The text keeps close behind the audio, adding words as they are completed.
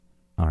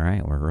All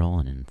right, we're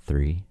rolling in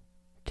 3,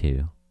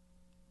 2,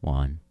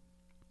 1.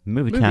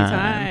 Movie Movie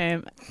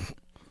time.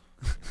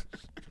 time.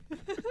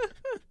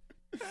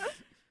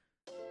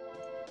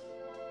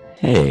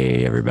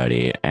 Hey,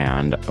 everybody,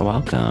 and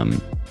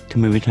welcome to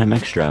Movie Time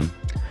Extra.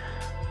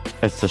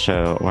 It's the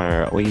show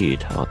where we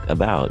talk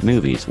about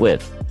movies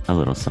with a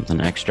little something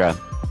extra.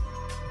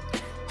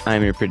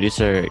 I'm your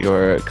producer,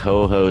 your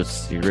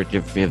co-host,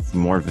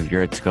 more of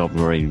your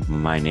sculptor.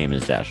 My name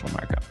is Dashel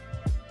Marco.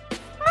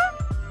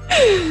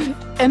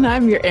 And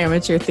I'm your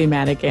amateur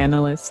thematic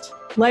analyst,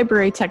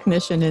 library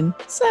technician in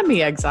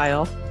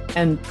semi-exile,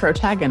 and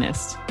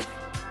protagonist.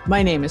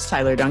 My name is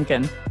Tyler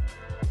Duncan.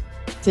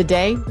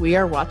 Today, we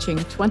are watching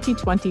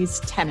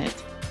 2020's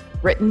Tenet,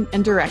 written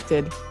and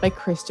directed by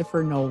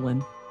Christopher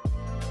Nolan.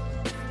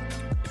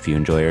 If you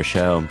enjoy our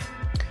show,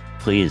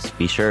 please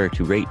be sure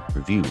to rate,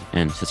 review,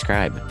 and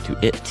subscribe to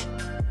it.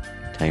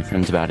 Tell your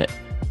friends about it,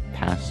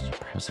 past,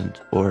 present,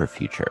 or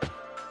future.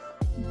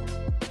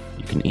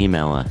 You can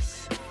email us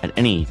at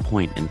any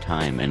point in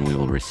time, and we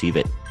will receive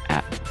it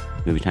at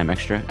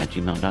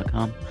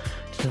movietimextra@gmail.com.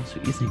 Tell us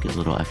what you think is a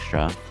little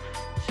extra.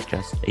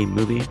 Suggest a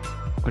movie,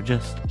 or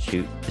just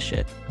shoot the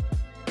shit.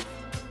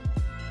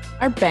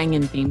 Our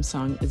bangin' theme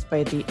song is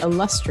by the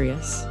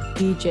illustrious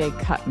DJ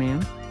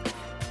Cutman.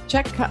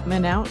 Check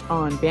Cutman out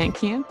on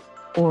Bandcamp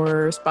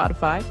or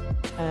Spotify,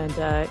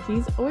 and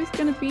he's always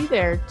going to be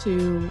there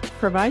to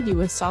provide you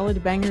with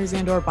solid bangers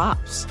and or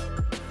bops.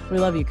 We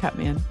love you,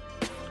 Cutman.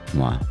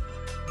 Wow.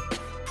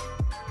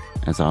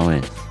 As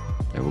always,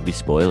 there will be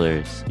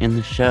spoilers in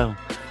the show.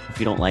 If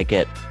you don't like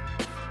it,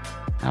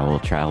 I will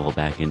travel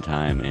back in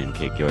time and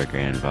kick your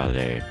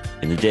grandfather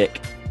in the dick.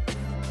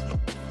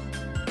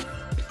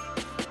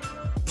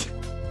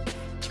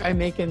 Try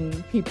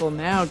making people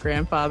now,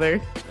 grandfather.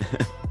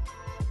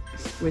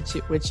 Which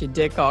your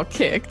dick all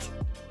kicked.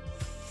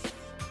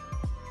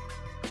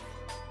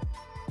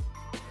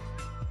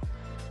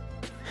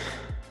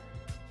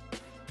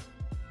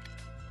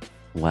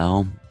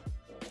 Well,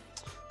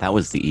 that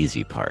was the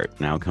easy part.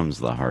 Now comes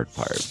the hard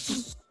part.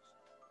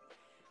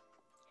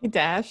 Hey,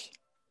 Dash,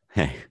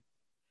 Hey.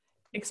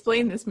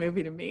 explain this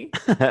movie to me.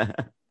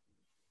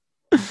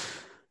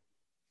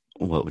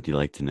 What would you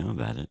like to know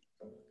about it?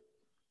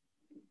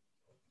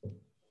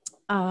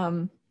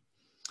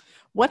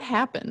 What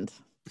happened?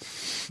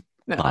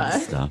 No, A lot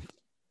of stuff.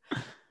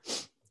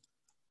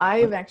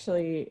 I'm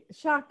actually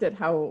shocked at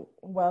how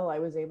well I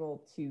was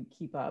able to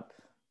keep up,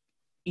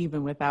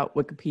 even without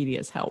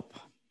Wikipedia's help.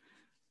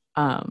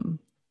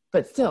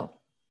 But still,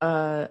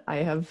 I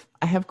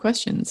have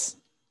questions.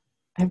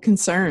 I have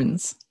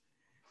concerns.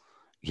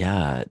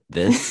 Yeah,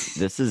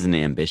 this is an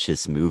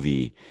ambitious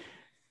movie.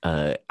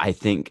 I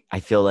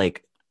feel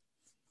like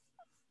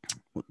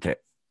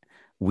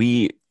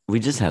we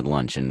just had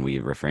lunch and we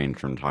refrained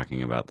from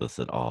talking about this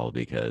at all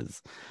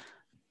because,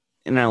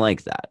 and I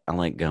like that. I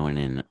like going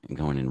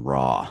in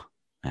raw,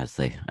 as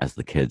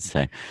the kids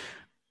say,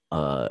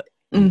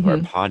 into our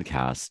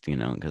podcast,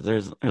 because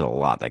there's a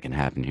lot that can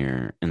happen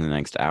here in the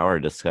next hour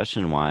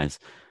discussion wise.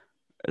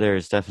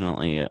 There's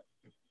definitely a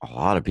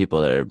lot of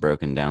people that have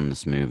broken down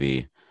this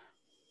movie,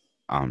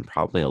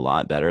 probably a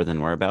lot better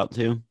than we're about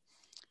to.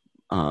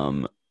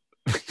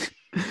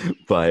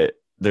 But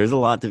there's a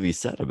lot to be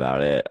said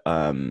about it.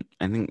 I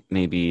think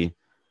maybe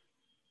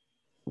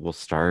we'll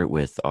start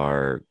with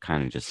our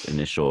kind of just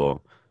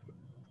initial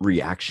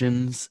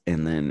reactions,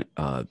 and then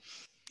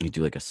you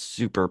do like a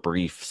super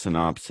brief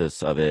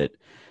synopsis of it,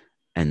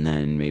 and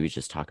then maybe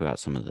just talk about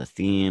some of the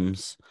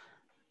themes.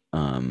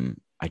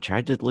 I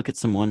tried to look at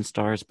some 1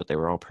 stars, but they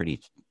were all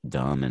pretty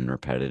dumb and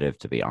repetitive,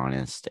 to be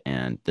honest.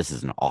 And this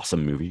is an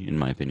awesome movie, in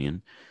my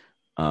opinion.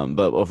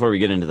 But before we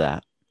get into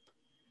that,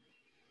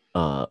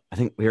 I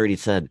think we already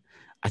said,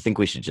 I think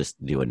we should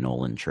just do a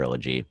Nolan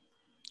trilogy.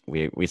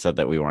 We said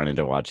that we wanted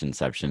to watch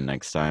Inception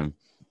next time.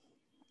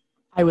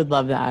 I would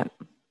love that.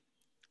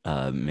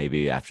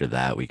 Maybe after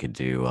that we could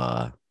do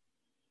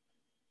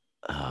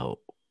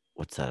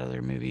what's that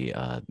other movie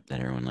that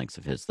everyone likes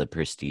of his, The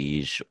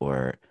Prestige,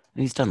 or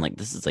he's done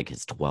this is like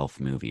his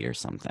 12th movie or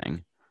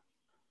something.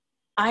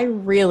 I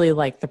really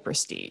like The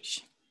Prestige.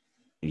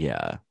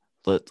 Yeah.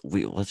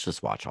 Let's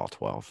just watch all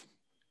 12.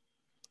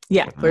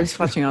 Yeah, we're just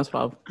watching all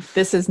 12.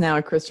 This is now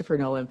a Christopher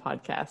Nolan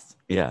podcast.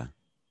 Yeah.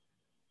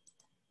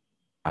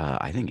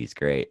 I think he's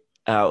great.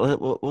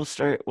 We'll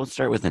start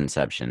with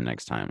Inception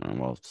next time, and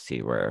we'll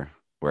see where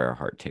our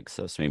heart takes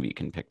us. Maybe you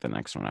can pick the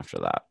next one after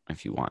that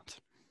if you want.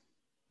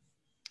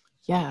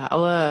 Yeah,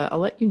 I'll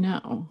let you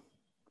know,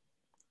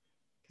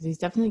 because he's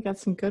definitely got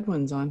some good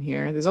ones on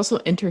here. There's also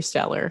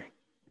Interstellar.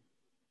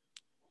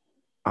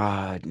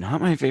 Not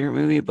my favorite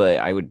movie, but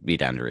I would be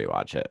down to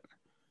rewatch it.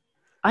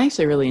 I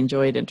actually really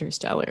enjoyed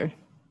Interstellar.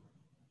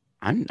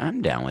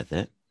 I'm down with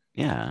it.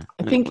 Yeah.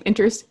 I think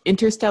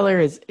Interstellar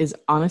is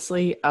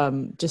honestly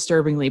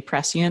disturbingly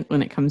prescient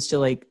when it comes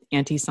to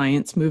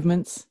anti-science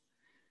movements.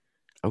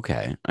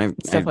 Okay.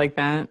 Stuff like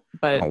that.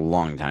 But a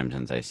long time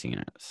since I've seen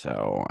it,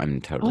 so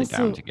I'm totally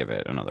down to give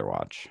it another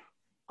watch.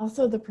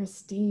 Also, The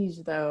Prestige,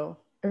 though.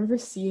 I remember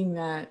seeing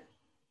that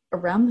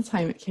around the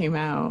time it came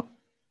out.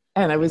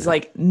 and I was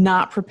like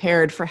not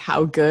prepared for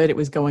how good it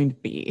was going to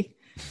be.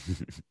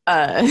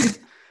 Uh,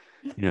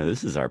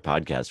 This is our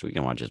podcast. We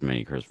can watch as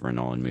many Christopher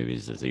Nolan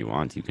movies as you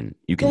want. You can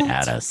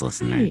add us,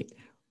 listener. Right.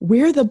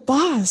 We're the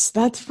boss.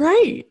 That's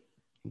right.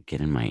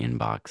 Get in my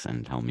inbox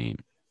and tell me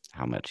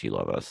how much you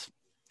love us.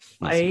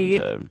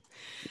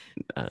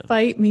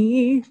 Fight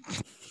me.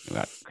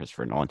 About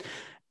Christopher Nolan.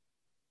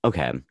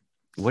 Okay,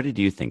 what did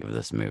you think of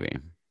this movie?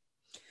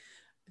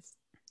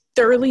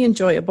 Thoroughly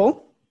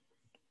enjoyable.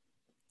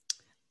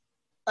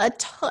 A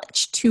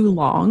touch too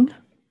long.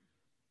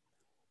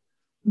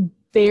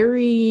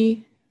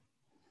 Very,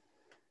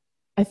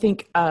 I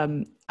think,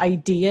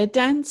 idea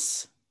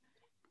dense.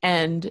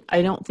 And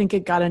I don't think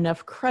it got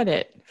enough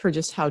credit for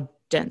just how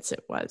dense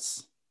it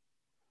was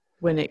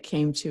when it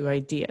came to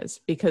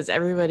ideas, because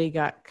everybody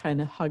got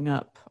kind of hung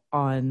up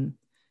on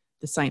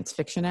the science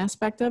fiction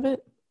aspect of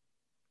it.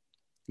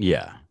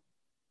 Yeah.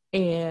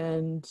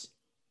 And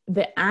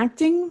the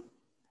acting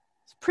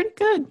is pretty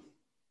good.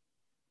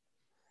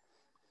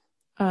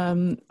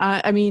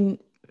 I mean,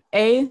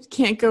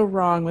 can't go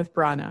wrong with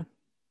Branagh.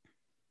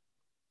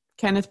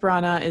 Kenneth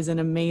Branagh is an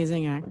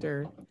amazing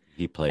actor.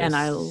 He plays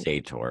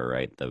Sator,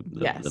 right? The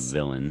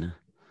villain.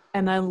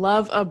 And I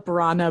love a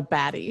Branagh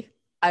baddie.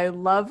 I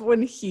love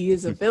when he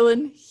is a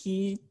villain.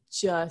 He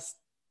just,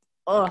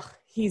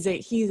 he's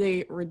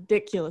a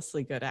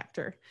ridiculously good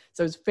actor.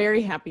 So I was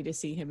very happy to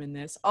see him in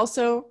this.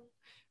 Also,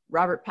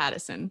 Robert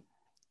Pattinson.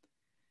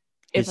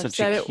 He's such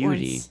a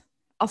cutie. Once,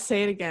 I'll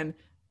say it again.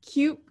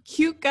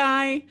 Cute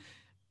guy,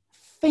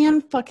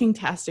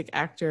 fan-fucking-tastic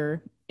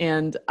actor.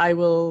 And I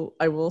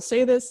will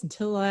say this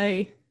until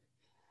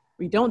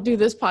we don't do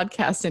this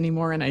podcast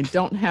anymore and I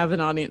don't have an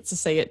audience to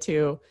say it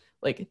to.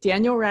 Like,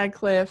 Daniel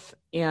Radcliffe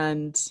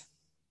and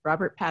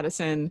Robert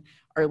Pattinson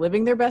are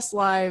living their best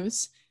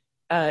lives.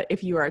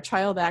 If you are a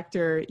child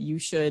actor, you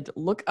should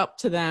look up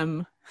to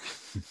them.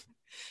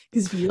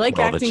 Because if you like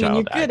acting and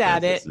you're good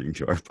at it, listening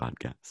to our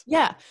podcast.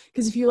 Yeah,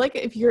 because if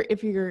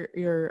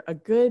you're a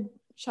good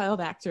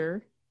child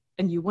actor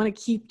and you want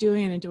to keep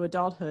doing it into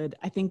adulthood,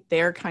 I think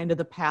they're kind of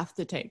the path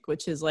to take,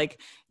 which is like,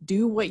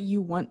 do what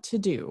you want to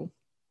do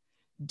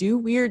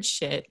weird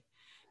shit,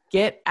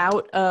 get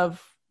out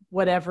of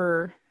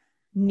whatever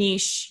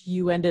niche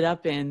you ended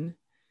up in,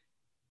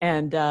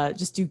 and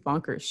just do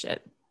bonkers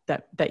shit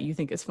that you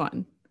think is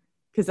fun,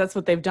 because that's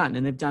what they've done,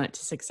 and they've done it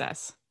to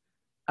success.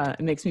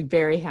 It makes me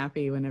very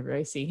happy whenever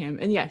I see him,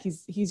 and yeah,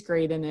 he's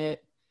great in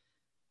it.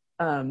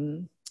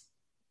 John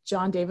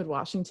David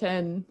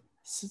Washington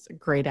is a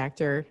great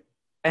actor,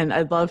 and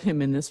I love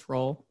him in this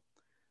role.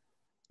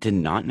 Did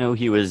not know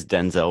he was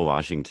Denzel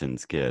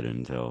Washington's kid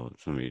until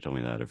somebody told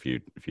me that a few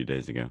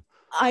days ago.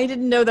 I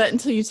didn't know that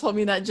until you told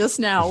me that just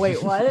now.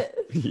 Wait, what?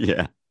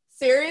 Yeah.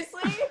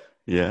 Seriously?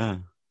 Yeah.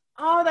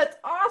 Oh, that's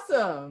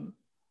awesome.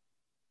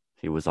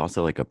 He was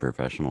also like a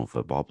professional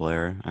football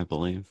player, I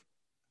believe.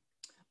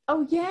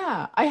 Oh,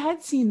 yeah. I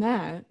had seen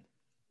that.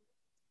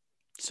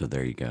 So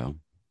there you go.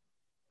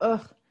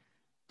 Ugh.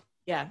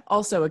 Yeah.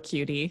 Also a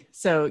cutie.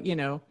 So,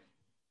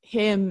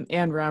 him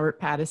and Robert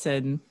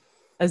Pattinson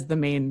as the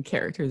main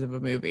characters of a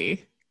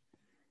movie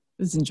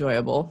is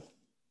enjoyable.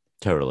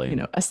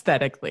 Totally.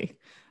 Aesthetically.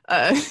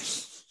 Wow.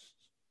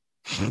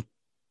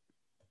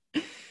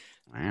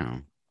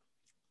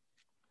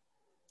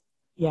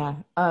 Yeah.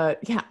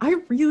 I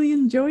really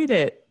enjoyed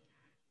it.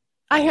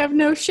 I have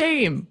no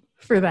shame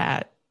for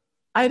that.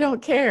 I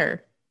don't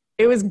care.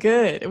 It was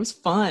good. It was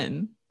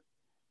fun.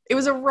 It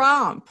was a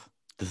romp.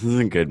 This is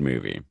a good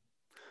movie.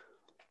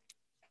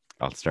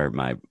 I'll start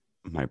my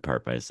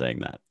part by saying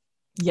that.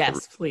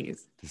 Yes,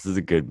 please. This is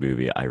a good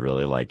movie. I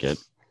really like it.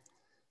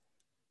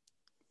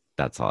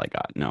 That's all I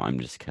got. No, I'm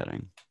just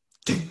kidding.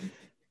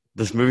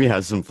 This movie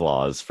has some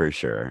flaws for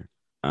sure.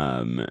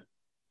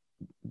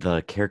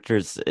 The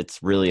characters,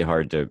 it's really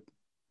hard to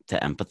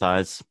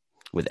empathize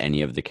with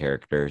any of the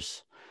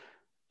characters.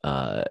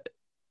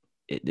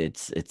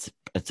 It's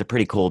a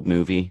pretty cold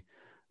movie.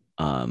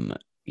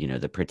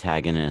 The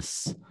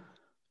protagonist's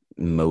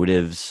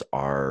motives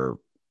are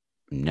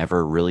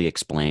never really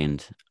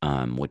explained,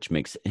 which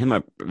makes him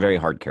a very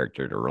hard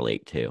character to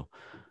relate to.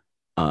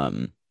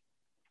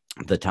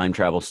 The time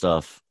travel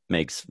stuff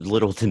makes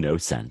little to no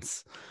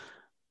sense.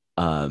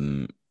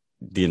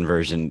 The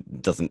inversion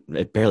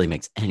it barely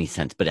makes any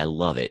sense, but I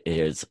love it. It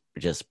is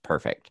just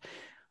perfect.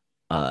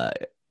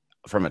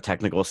 From a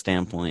technical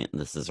standpoint,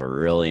 this is a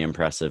really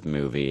impressive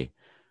movie.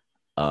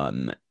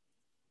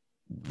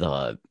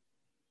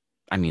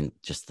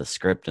 Just the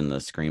script and the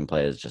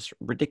screenplay is just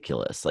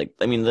ridiculous.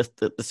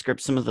 The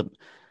script, some of the,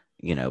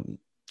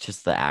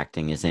 just the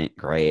acting isn't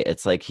great.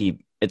 It's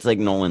like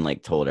Nolan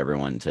told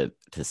everyone to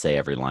say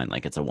every line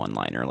like it's a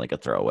one-liner, like a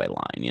throwaway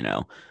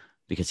line,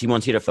 because he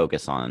wants you to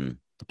focus on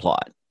the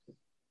plot.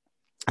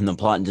 And the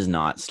plot does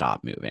not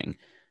stop moving.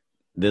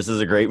 This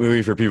is a great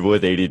movie for people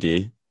with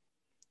ADD.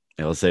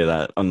 I'll say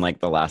that.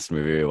 Unlike the last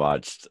movie we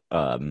watched,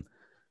 it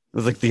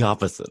was like the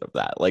opposite of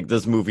that. Like,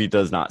 this movie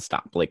does not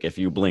stop. Like, if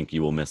you blink,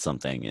 you will miss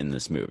something in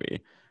this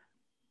movie.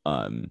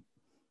 And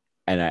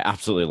I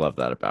absolutely love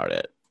that about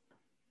it.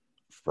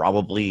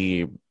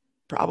 Probably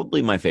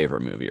probably my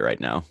favorite movie right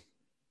now.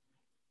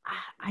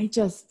 I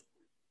just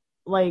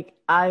like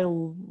I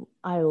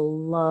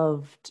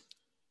loved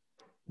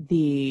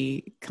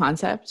the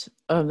concept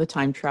of the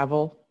time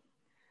travel,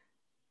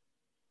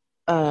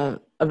 of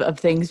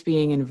things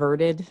being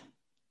inverted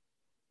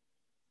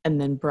and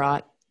then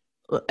brought,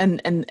 and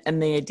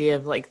the idea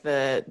of like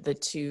the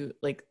two,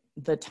 like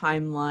the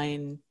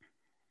timeline,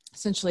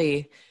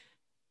 essentially,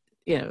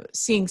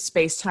 seeing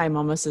space time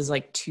almost as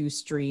like two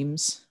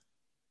streams.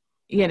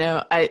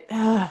 Like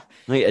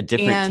a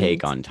different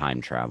take And on time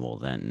travel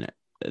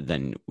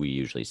than we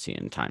usually see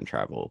in time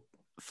travel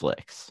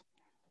flicks.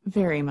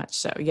 very much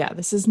so. Yeah,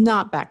 this is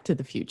not Back to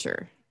the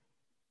Future.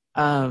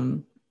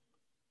 Um,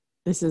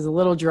 this is a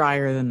little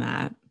drier than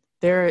that.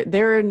 There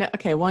are no,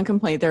 okay. One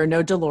complaint: there are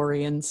no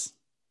DeLoreans.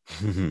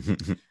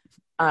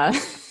 Uh,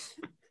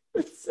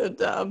 it's so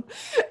dumb.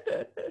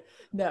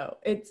 No,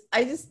 it's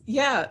I just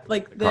yeah,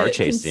 like Car the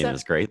chase scene is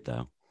concept. great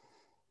though.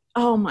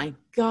 Oh my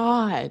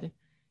god,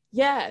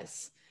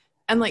 yes,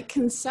 and like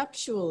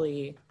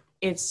conceptually,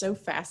 it's so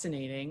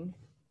fascinating,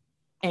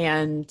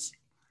 and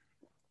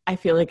I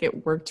feel like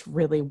it worked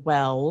really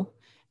well,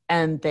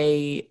 and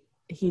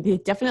he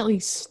definitely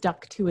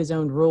stuck to his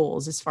own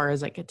rules as far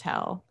as I could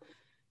tell.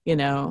 You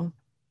know,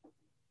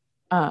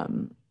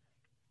 um,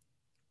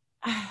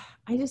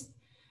 I just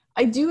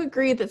I do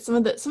agree that some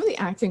of the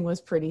acting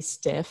was pretty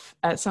stiff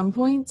at some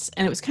points,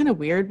 and it was kind of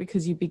weird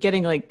because you'd be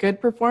getting like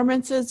good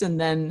performances, and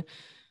then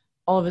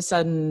all of a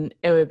sudden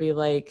it would be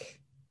like,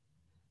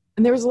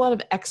 and there was a lot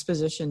of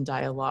exposition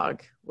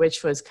dialogue,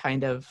 which was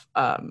kind of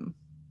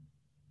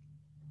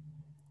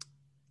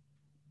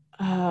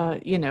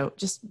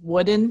just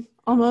wooden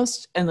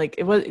almost, and like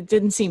it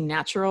didn't seem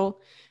natural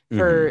Mm-hmm.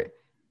 for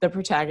the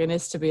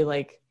protagonist to be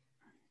like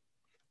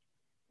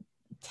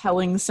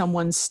telling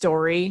someone's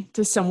story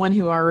to someone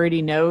who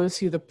already knows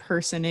who the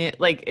person is.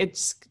 Like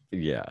it's,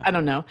 Yeah. I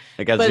don't know,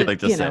 I guess you but like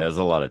to say there's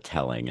a lot of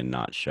telling and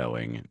not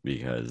showing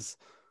because,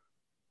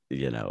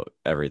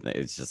 everything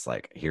is just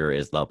like, here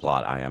is the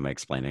plot. I am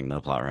explaining the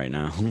plot right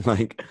now.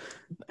 Like,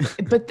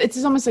 but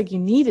it's almost like you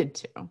needed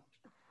to,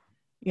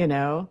 you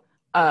know,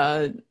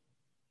 uh,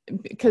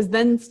 because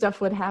then stuff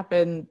would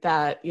happen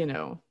that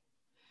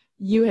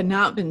you had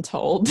not been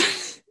told,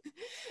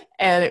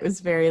 and it was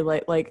very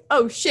like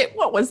oh shit,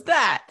 what was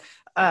that?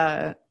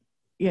 Uh,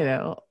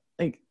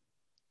 like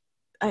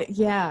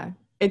yeah,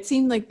 it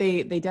seemed like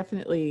they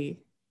definitely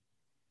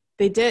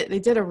they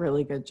did a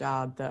really good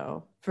job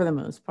though for the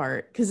most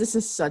part, because this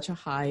is such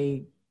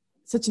an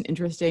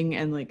interesting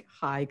and like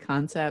high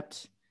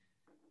concept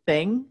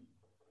thing,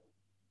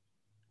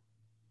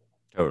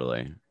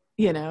 totally.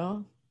 you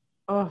know.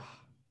 Oh,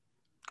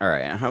 All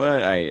right. How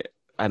about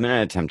I'm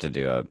gonna attempt to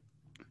do a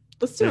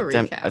let's do a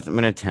recap. I'm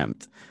gonna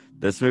attempt.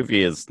 This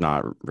movie is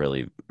not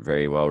really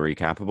very well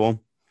recapable.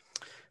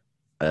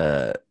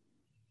 Uh,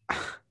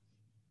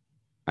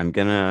 I'm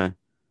gonna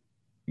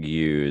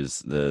use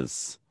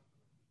this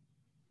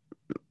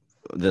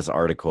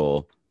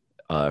article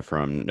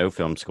from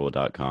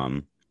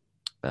nofilmschool.com.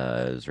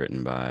 Is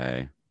written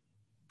by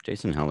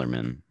Jason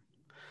Hellerman. I'm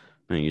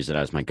gonna use it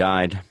as my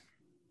guide.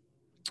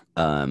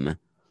 Um,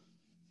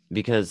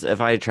 because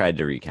if I tried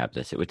to recap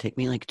this, it would take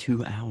me like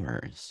 2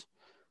 hours.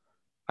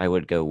 I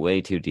would go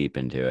way too deep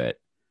into it.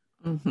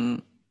 Mm-hmm.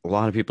 A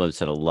lot of people have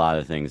said a lot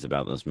of things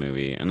about this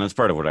movie, and that's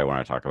part of what I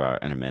want to talk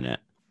about in a minute.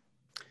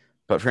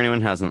 But for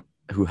anyone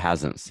who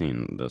hasn't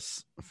seen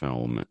this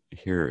film,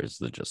 here is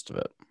the gist of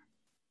it.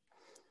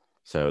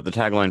 So the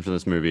tagline for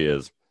this movie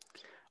is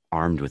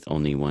armed with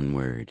only one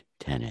word,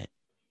 Tenet,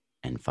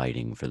 and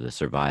fighting for the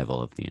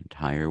survival of the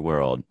entire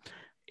world,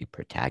 a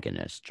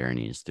protagonist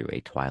journeys through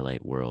a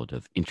twilight world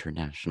of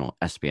international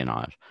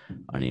espionage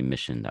on a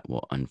mission that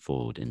will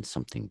unfold in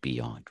something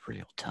beyond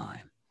real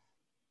time.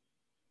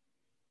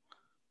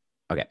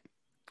 Okay.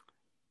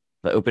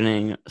 The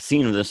opening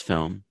scene of this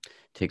film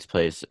takes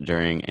place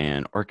during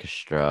an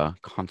orchestra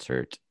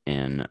concert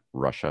in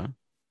Russia.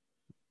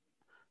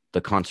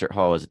 The concert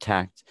hall is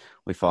attacked.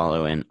 We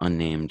follow an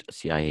unnamed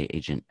CIA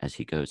agent as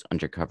he goes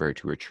undercover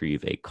to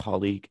retrieve a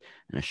colleague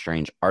and a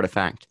strange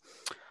artifact.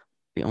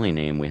 The only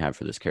name we have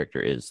for this character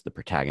is the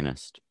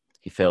protagonist.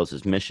 He fails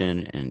his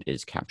mission and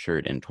is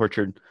captured and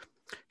tortured.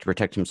 To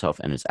protect himself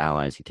and his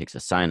allies, he takes a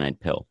cyanide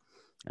pill.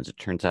 As it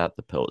turns out,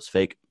 the pill is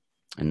fake,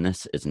 and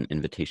this is an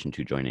invitation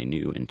to join a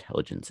new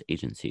intelligence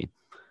agency.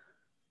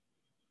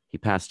 He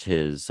passed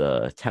his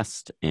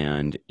test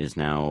and is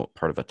now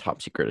part of a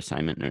top secret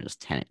assignment known as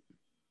Tenet.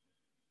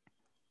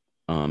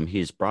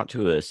 He's brought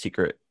to a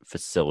secret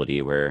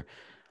facility where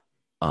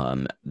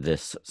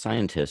this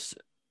scientist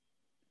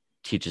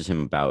teaches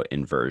him about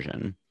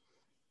inversion.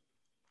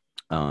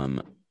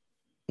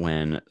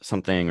 When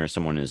something or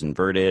someone is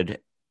inverted,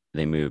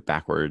 they move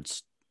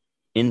backwards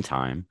in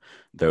time,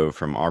 though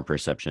from our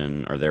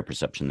perception or their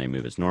perception, they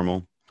move as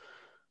normal.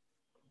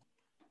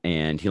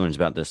 And he learns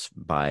about this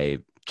by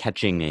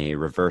catching a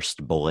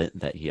reversed bullet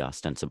that he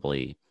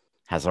ostensibly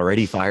has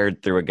already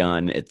fired through a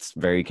gun. It's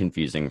very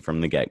confusing from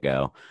the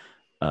get-go.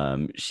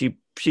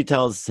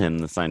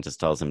 The scientist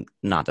tells him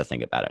not to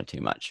think about it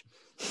too much.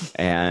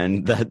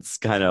 And that's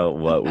kind of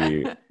what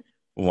we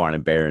want to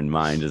bear in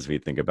mind as we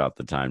think about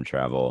the time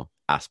travel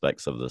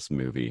aspects of this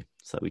movie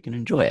so that we can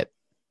enjoy it.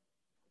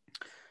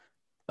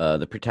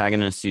 The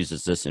protagonist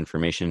uses this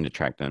information to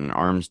track down an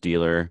arms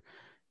dealer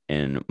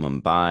in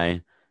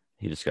Mumbai.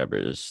 He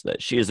discovers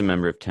that she is a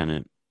member of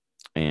Tenet,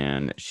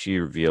 and she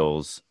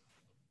reveals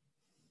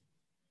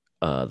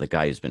the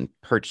guy who's been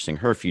purchasing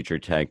her future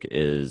tech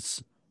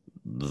is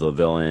the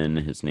villain.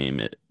 His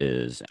name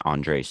is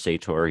Andrei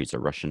Sator. He's a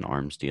Russian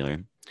arms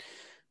dealer.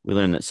 We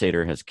learn that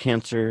Sator has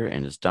cancer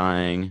and is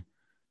dying.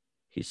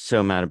 He's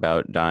so mad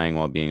about dying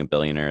while being a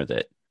billionaire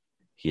that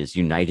he is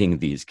uniting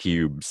these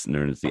cubes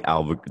known as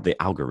the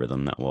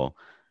algorithm that will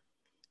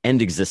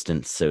end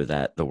existence so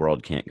that the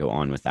world can't go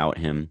on without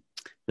him.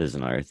 This is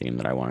another theme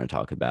that I want to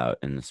talk about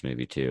in this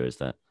movie too, is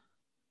that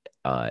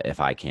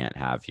if I can't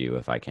have you,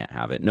 if I can't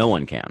have it, no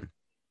one can.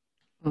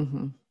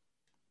 Mm-hmm.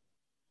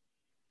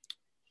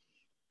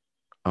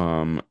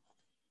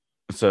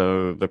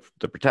 So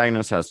the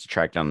protagonist has to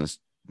track down this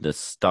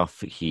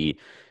stuff. He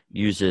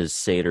uses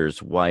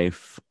Sator's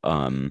wife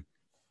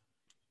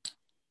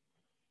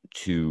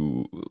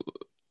to,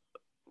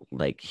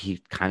 like, he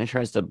kind of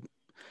tries to,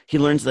 he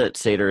learns that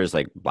Sator is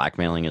like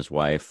blackmailing his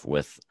wife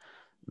with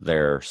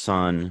their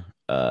son,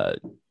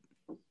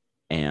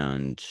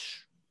 and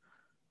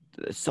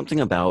something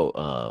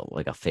about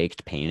like a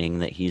faked painting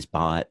that he's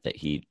bought that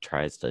he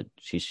tries to,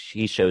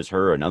 she shows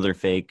her another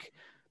fake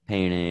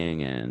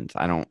painting, and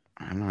I'm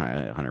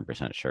not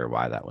 100% sure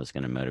why that was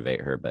going to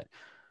motivate her, but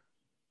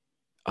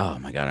oh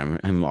my god,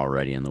 I'm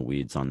already in the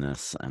weeds on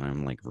this, and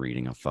I'm like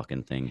reading a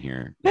fucking thing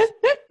here. It's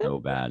so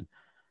bad.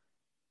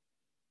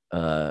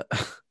 Why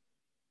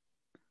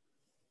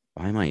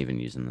am I even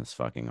using this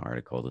fucking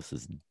article? This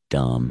is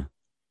dumb,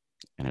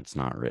 and it's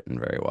not written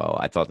very well.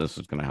 I thought this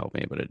was going to help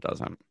me, but it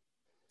doesn't.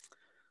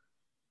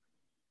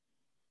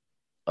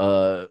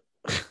 The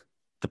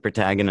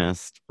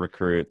protagonist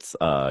recruits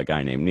a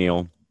guy named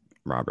Neil,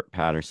 Robert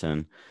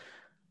Patterson,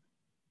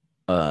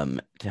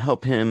 to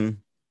help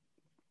him.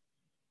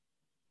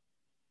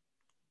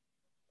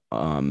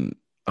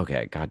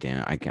 Okay,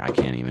 goddamn, I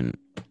can't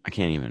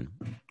even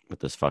with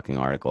this fucking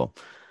article.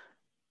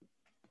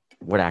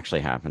 What actually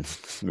happens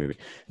in this movie?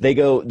 They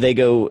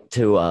go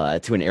to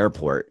an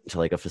airport, to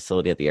like a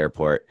facility at the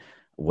airport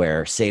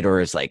where Sator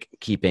is like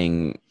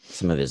keeping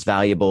some of his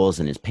valuables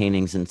and his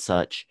paintings and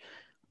such.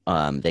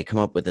 They come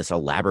up with this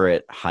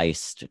elaborate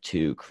heist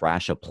to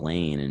crash a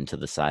plane into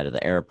the side of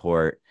the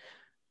airport,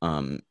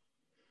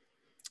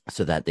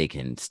 so that they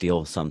can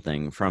steal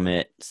something from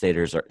it.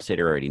 Sator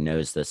already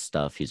knows this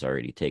stuff. He's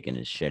already taken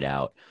his shit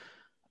out.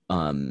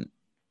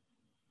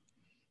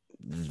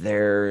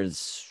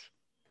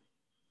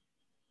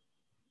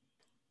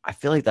 I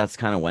feel like that's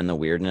kind of when the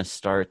weirdness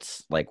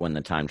starts, like when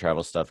the time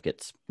travel stuff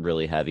gets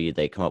really heavy.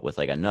 They come up with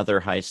like another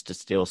heist to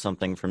steal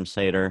something from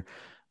Sator,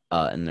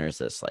 and there's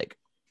this like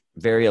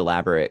very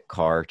elaborate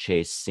car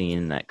chase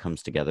scene that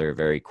comes together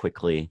very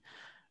quickly.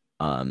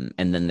 And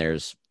then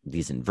there's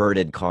these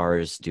inverted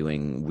cars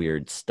doing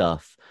weird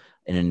stuff.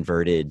 An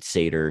inverted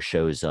Sator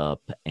shows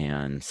up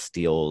and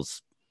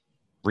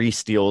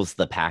re-steals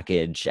the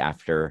package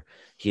after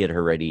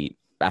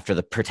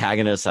the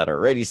protagonist had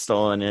already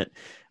stolen it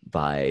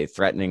by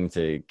threatening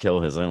to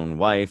kill his own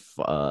wife.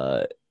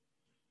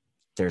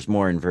 There's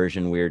more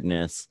inversion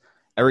weirdness.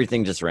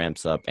 Everything just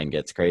ramps up and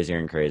gets crazier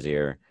and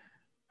crazier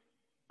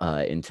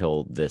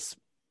until this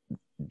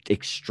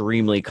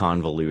extremely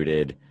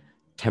convoluted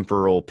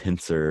temporal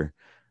pincer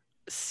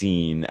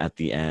scene at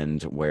the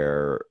end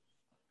where,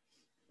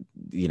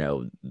 you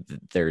know,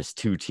 there's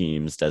two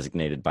teams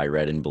designated by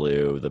red and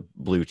blue. The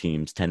blue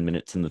team's 10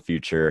 minutes in the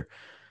future.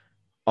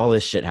 All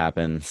this shit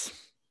happens.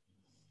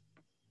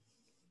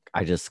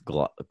 I just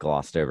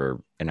glossed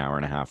over an hour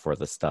and a half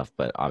worth of stuff,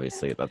 but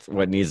obviously that's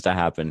what needs to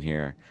happen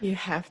here. You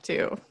have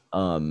to.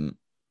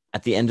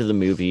 At the end of the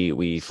movie,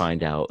 we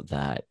find out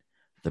that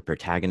the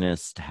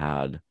protagonist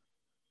had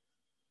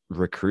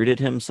recruited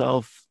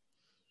himself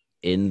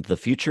in the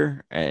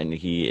future, and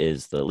he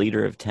is the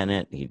leader of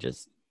Tenet. He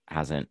just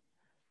hasn't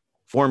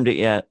formed it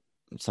yet,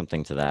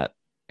 something to that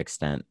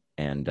extent.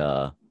 And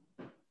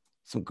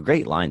some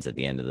great lines at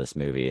the end of this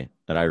movie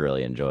that I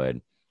really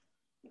enjoyed.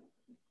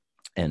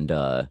 And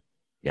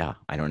yeah,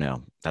 I don't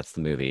know. That's the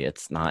movie.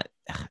 It's not,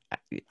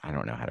 I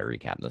don't know how to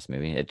recap this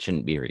movie. It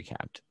shouldn't be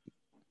recapped.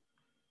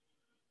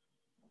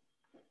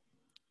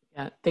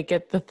 Yeah, they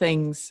get the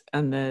things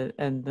and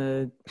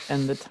the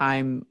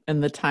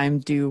time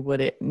do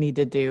what it need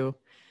to do,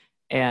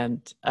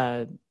 and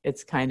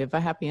it's kind of a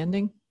happy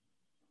ending.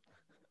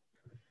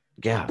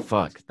 Yeah,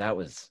 fuck. That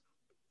was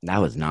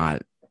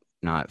not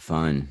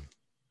fun.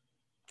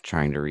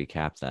 Trying to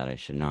recap that. I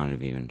should not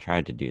have even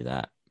tried to do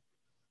that.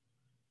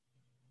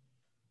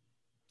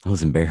 That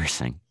was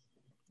embarrassing.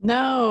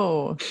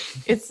 No,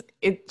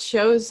 it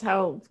shows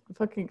how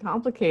fucking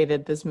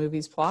complicated this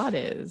movie's plot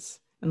is,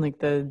 and like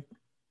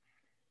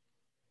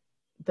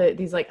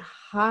these like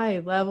high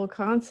level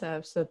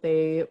concepts that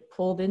they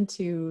pulled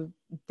into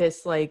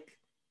this like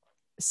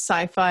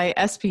sci-fi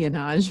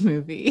espionage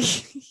movie,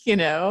 you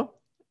know?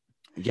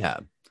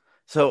 Yeah.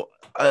 So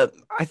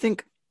I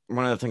think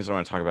one of the things I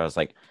want to talk about is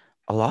like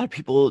a lot of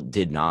people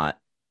did not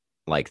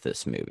like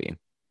this movie,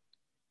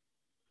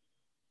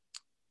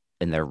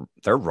 and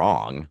they're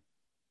wrong.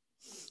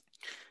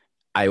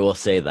 I will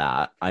say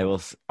that. I will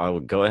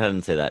go ahead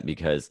and say that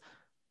because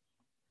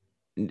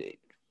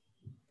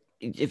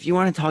if you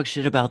want to talk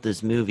shit about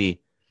this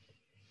movie,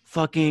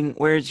 fucking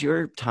where's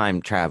your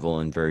time travel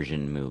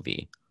inversion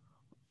movie?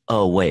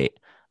 Oh wait,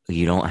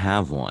 you don't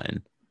have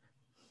one.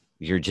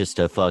 You're just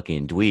a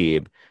fucking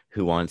dweeb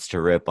who wants to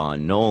rip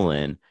on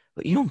Nolan,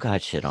 but you don't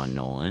got shit on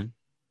Nolan.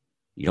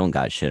 You don't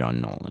got shit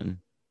on Nolan.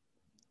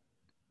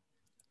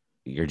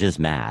 You're just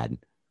mad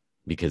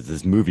because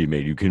this movie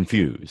made you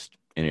confused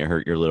and it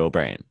hurt your little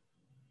brain.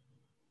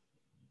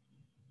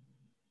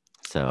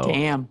 So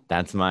Damn.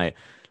 that's my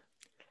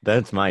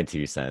that's my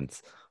 2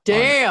 cents on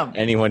Damn.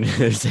 anyone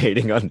who's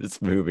hating on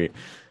this movie.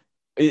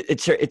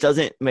 It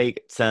doesn't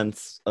make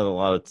sense a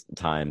lot of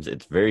times.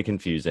 It's very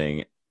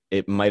confusing.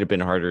 It might have been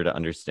harder to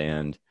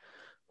understand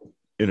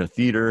in a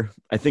theater.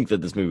 I think that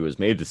this movie was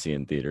made to see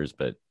in theaters,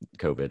 but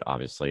COVID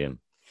obviously, and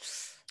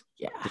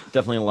Yeah.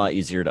 definitely a lot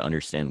easier to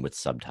understand with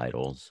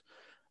subtitles.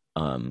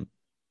 Um,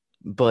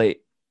 but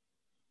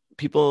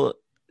people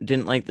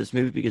didn't like this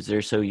movie because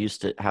they're so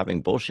used to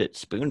having bullshit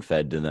spoon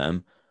fed to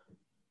them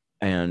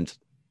and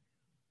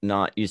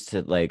not used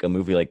to like a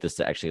movie like this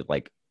that actually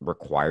like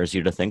requires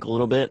you to think a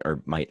little bit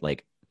or might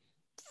like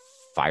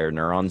fire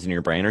neurons in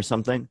your brain or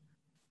something,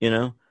 you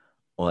know?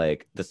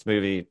 Like this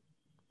movie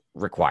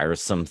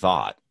requires some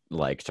thought,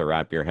 like to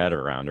wrap your head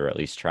around or at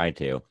least try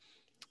to.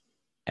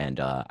 And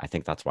I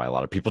think that's why a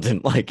lot of people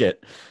didn't like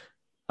it.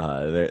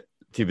 They're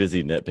too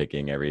busy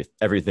nitpicking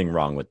everything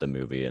wrong with the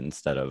movie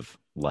instead of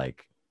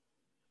like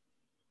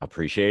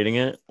appreciating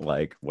it,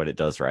 like what it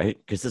does right.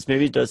 Because this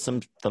movie does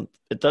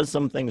it does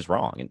some things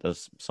wrong. It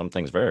does some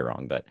things very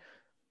wrong, but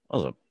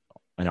also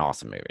an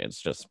awesome movie.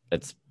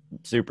 It's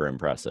super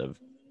impressive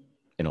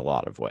in a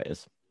lot of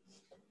ways.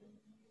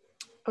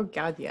 Oh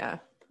God, yeah.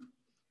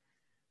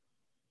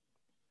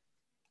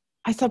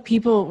 I saw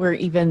people were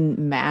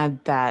even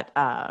mad that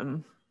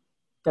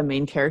the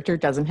main character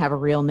doesn't have a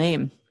real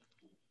name.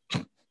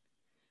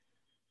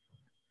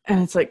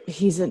 And it's like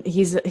he's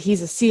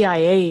a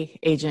CIA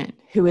agent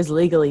who is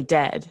legally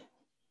dead.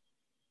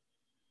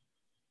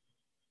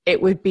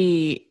 It would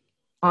be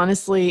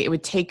honestly, it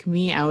would take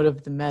me out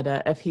of the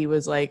meta if he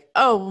was like,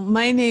 "Oh,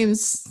 my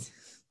name's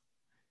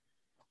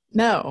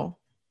no."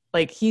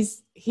 Like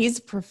he's a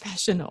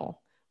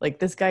professional. Like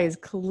this guy is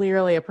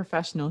clearly a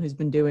professional who's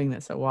been doing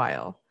this a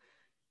while.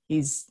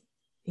 He's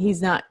he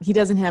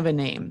doesn't have a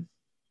name.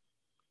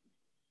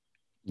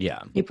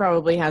 Yeah, He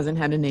probably hasn't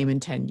had a name in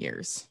 10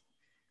 years.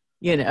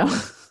 You know?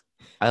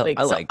 I Like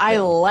so like that he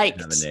have a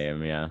liked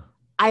name. Yeah,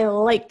 I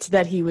liked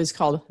that he was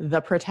called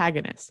the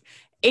protagonist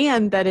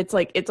and that it's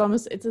like it's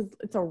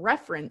a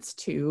reference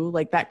to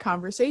like that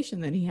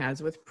conversation that he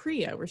has with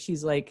Priya where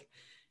she's like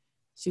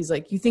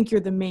you think you're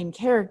the main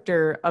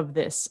character of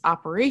this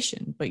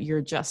operation but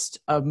you're just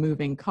a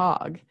moving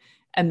cog.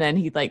 And then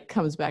he like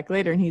comes back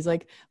later and he's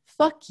like,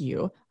 fuck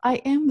you, I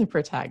am the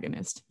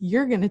protagonist,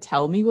 you're going to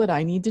tell me what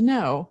I need to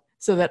know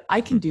so that I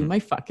can do my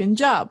fucking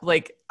job.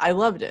 Like I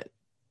loved it.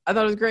 I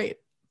thought it was great.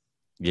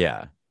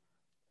 yeah.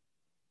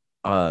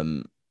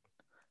 Um,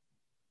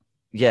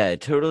 yeah. I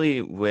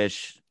totally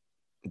wish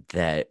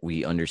that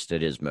we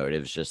understood his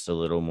motives just a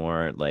little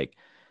more, like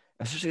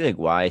especially like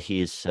why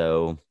he's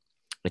so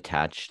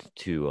attached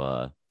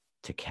to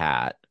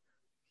Kat,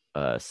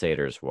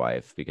 Sater's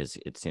wife, because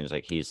it seems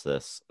like he's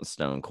this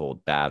stone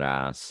cold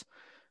badass,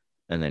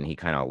 and then he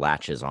kind of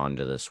latches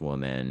onto this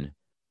woman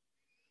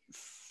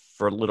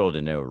for little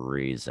to no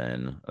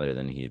reason other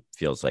than he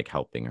feels like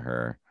helping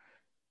her,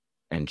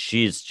 and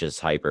she's just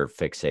hyper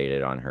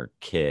fixated on her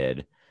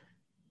kid,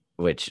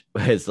 which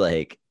was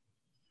like,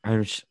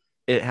 I'm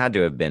it had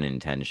to have been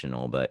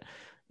intentional, but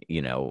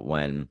you know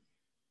when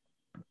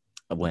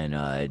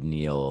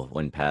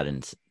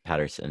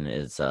Patterson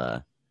is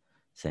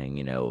saying,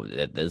 you know,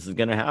 that this is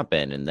gonna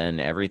happen and then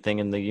everything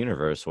in the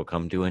universe will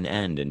come to an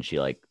end, and she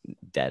like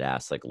dead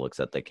ass like looks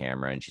at the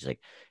camera and she's like,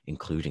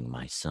 including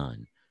my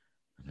son,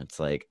 and it's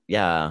like,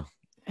 yeah,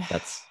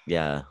 that's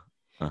yeah,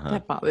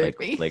 That bothered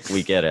me. like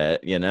we get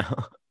it, you know.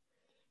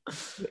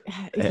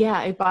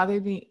 Yeah, it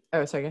bothered me.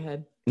 Oh, sorry, go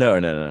ahead.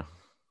 No.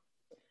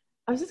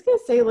 I was just gonna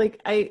say, like,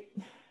 I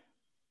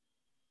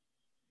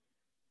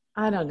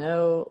don't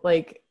know,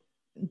 like,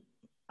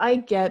 I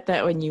get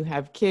that when you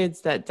have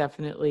kids, that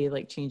definitely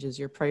like changes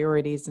your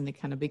priorities and they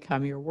kind of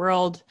become your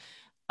world.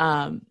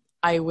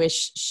 I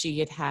wish she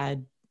had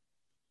had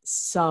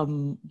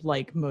some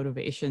like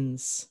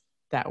motivations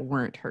that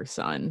weren't her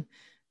son,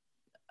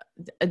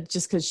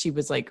 just because she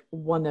was like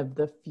one of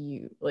the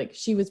few, like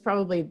she was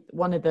probably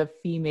one of the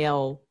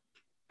female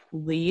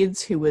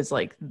leads who was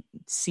like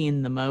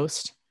seen the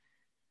most,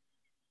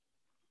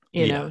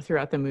 Yeah,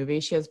 throughout the movie.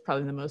 She has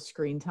probably the most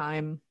screen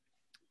time.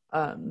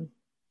 Um,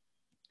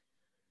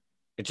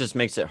 it just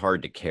makes it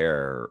hard to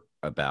care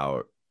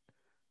about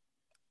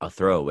a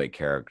throwaway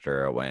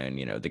character when,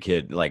 you know, the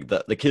kid, like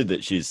the kid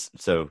that she's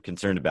so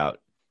concerned about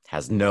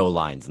has no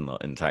lines in the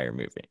entire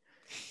movie.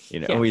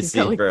 Yeah, We he's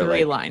got see like for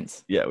three like,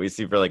 lines. yeah, we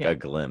see for like Yeah. a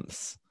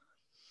glimpse,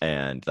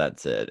 and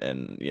that's it.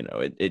 And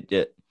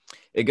it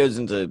goes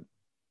into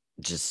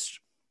just,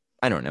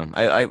 I don't know.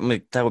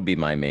 That would be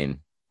my main,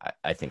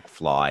 I think,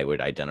 flaw I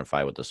would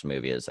identify with this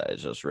movie, is that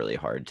it's just really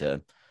hard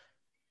to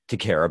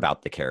care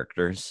about the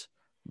characters.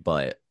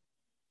 But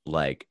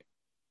like,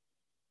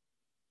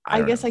 I I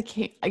don't guess know. I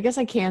can't. I guess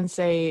I can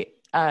say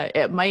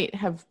it might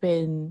have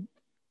been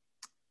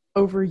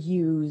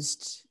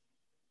overused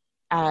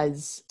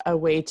as a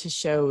way to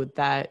show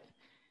that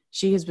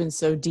she has been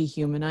so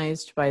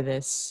dehumanized by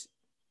this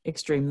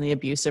extremely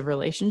abusive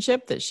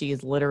relationship that she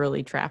is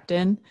literally trapped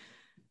in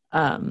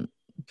um,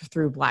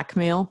 through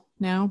blackmail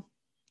now.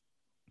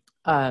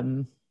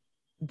 Um,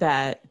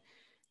 that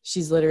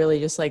she's literally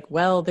just like,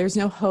 well, there's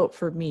no hope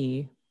for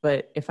me,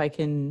 but if I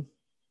can,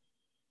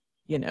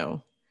 you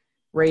know,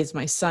 raise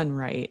my son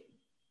right,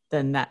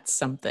 then that's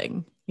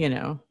something, you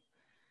know.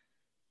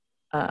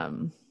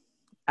 Um,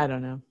 I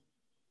don't know.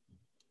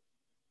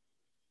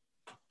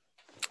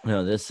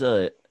 No, this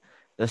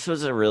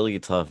was a really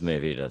tough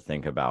movie to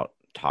think about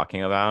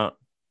talking about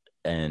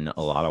in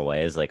a lot of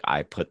ways. Like,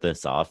 I put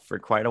this off for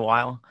quite a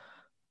while.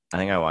 I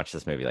think I watched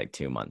this movie like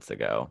 2 months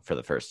ago for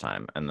the first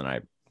time, and then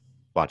I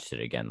watched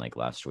it again like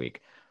last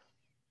week.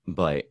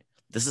 But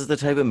this is the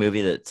type of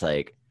movie that's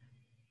like,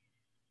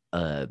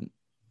 uh,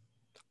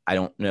 I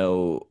don't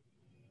know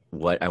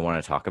what I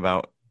want to talk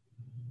about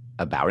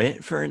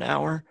it for an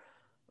hour,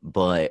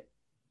 but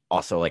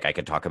also like I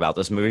could talk about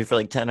this movie for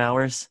like 10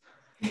 hours.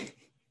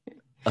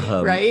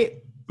 Um,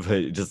 Right?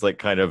 but just like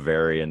kind of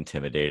very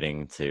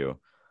intimidating to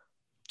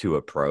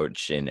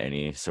approach in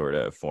any sort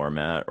of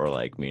format or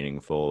like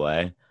meaningful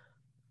way.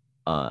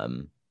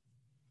 Um,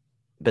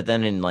 but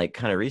then in like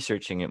kind of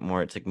researching it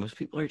more, it's like most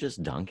people are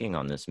just dunking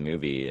on this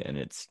movie, and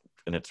it's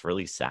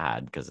really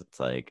sad because it's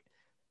like,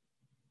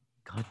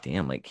 god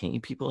damn, like, can't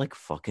you people like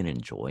fucking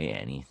enjoy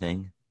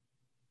anything?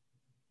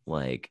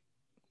 Like,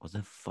 what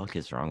the fuck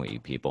is wrong with you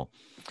people?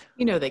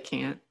 You know they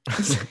can't.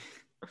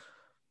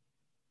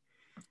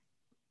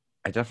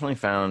 I definitely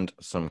found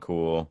some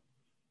cool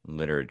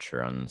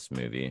literature on this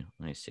movie.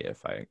 Let me see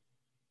if I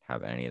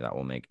have any that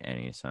will make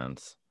any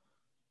sense.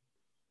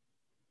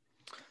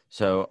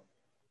 So,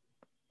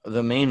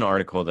 the main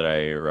article that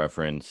I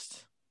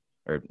referenced,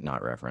 or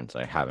not reference,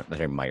 I haven't,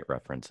 that I might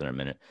reference in a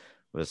minute,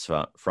 was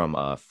from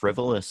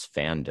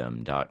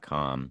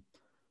frivolousfandom.com.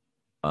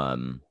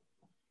 Um,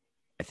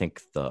 I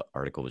think the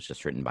article was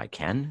just written by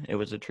Ken, it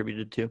was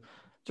attributed to.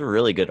 It's a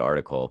really good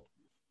article.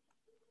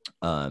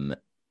 Um,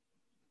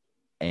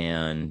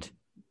 and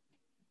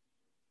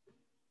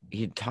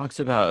he talks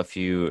about a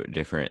few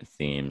different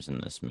themes in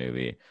this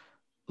movie.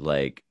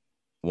 Like,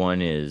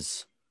 one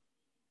is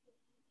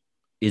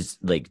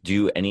like,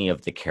 do any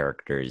of the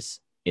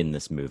characters in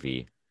this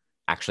movie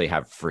actually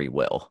have free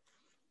will?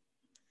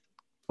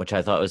 Which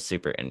I thought was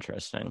super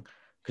interesting.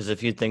 Because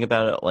if you think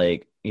about it,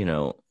 like,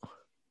 and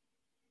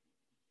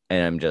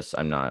I'm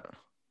not,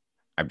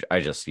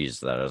 I just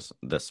used that as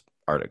this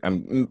article.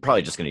 I'm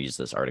probably just going to use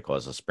this article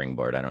as a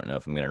springboard. I don't know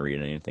if I'm going to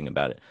read anything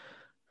about it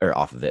or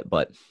off of it,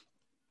 but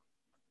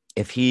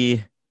if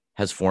he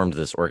has formed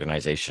this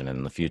organization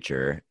in the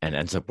future and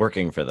ends up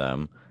working for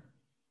them,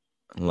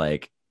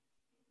 like,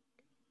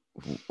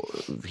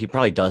 he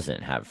probably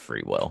doesn't have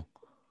free will,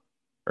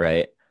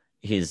 right?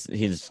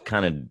 He's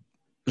kind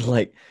of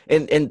like,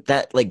 and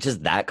that, like,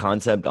 just that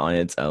concept on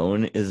its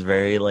own is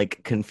very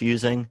like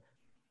confusing.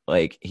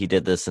 Like, he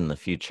did this in the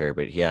future,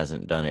 but he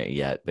hasn't done it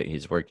yet, but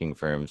he's working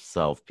for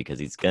himself because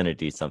he's gonna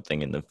do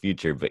something in the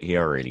future, but he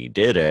already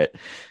did it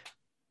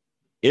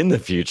in the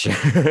future.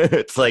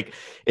 It's like,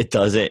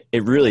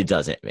 it really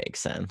doesn't make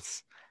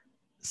sense.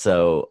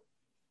 So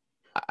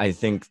I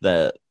think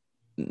that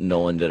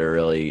Nolan did a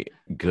really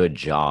good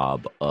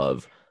job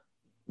of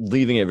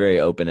leaving it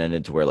very open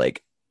ended to where,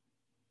 like,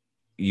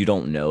 you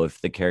don't know if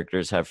the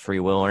characters have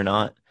free will or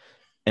not.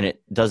 And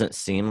it doesn't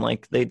seem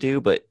like they do,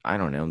 but I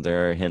don't know.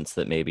 There are hints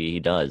that maybe he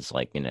does,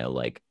 like,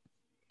 like,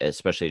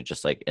 especially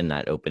just like in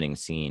that opening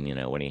scene,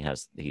 when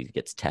he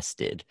gets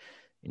tested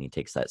and he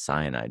takes that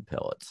cyanide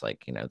pill. It's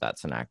like,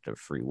 that's an act of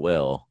free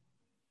will.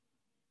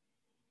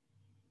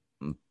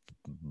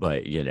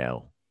 But,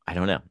 I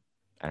don't know.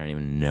 I don't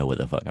even know what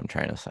the fuck I'm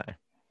trying to say.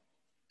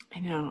 I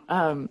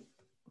know.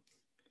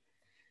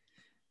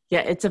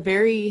 Yeah, it's a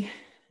very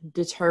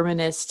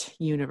determinist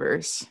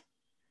universe.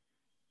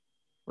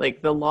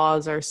 Like the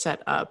laws are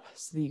set up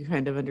so that you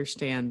kind of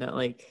understand that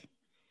like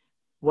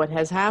what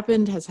has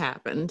happened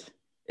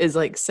is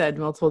like said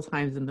multiple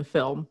times in the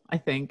film, I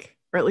think,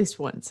 or at least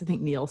once. I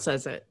think Neil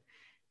says it.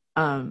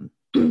 Um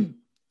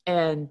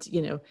and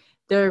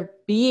they're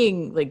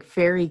being like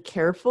very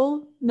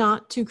careful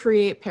not to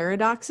create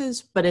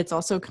paradoxes, but it's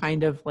also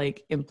kind of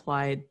like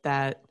implied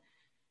that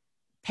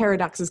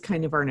paradoxes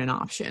kind of aren't an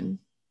option.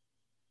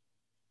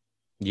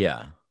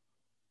 Yeah.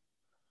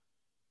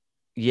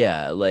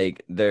 Yeah.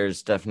 Like,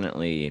 there's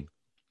definitely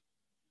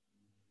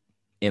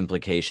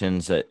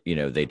implications that,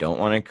 they don't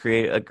want to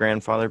create a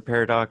grandfather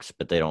paradox,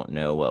 but they don't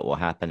know what will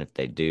happen if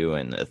they do.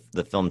 And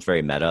the film's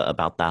very meta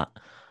about that.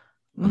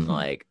 And Hmm.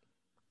 like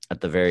at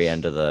the very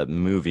end of the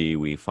movie,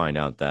 we find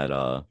out that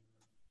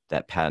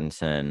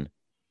Pattinson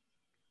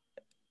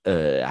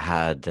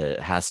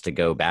has to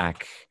go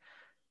back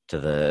to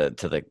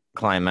the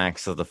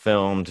climax of the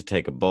film to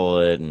take a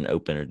bullet and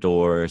open a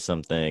door or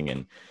something.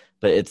 And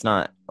but it's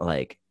not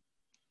like,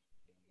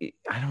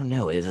 I don't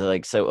know, it's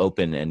like so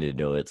open ended.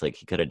 It's like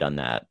he could have done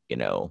that,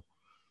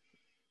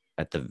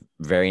 at the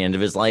very end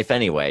of his life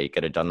anyway. He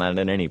could have done that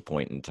at any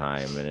point in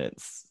time, and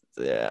it's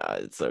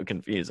so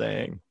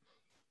confusing.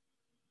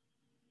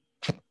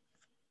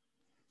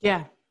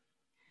 Yeah.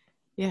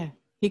 Yeah.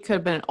 He could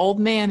have been an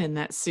old man in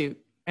that suit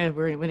and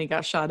when he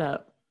got shot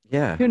up.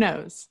 Yeah. Who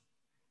knows?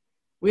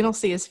 We don't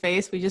see his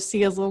face. We just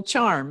see his little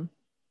charm.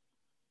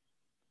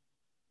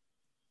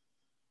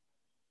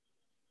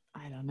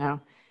 I don't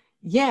know.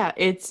 Yeah,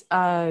 it's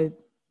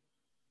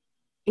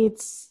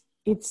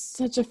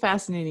such a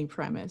fascinating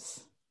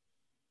premise.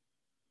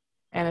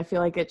 And I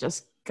feel like it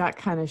just got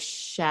kind of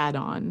shat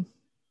on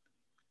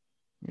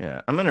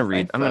Yeah, I'm gonna by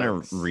read. I'm gonna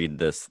folks. read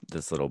this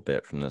little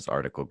bit from this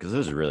article because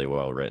this is really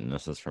well written.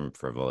 This is from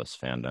Frivolous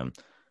Fandom.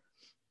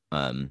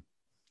 Um,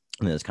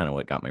 and that's kind of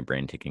what got my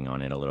brain ticking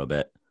on it a little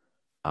bit.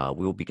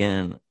 We will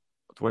begin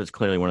with what is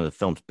clearly one of the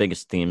film's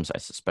biggest themes. I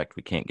suspect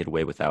we can't get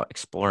away without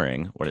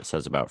exploring what it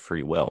says about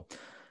free will,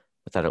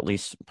 without at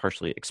least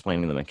partially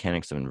explaining the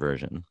mechanics of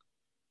inversion.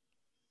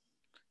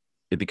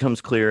 It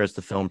becomes clear as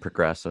the film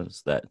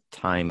progresses that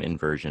time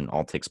inversion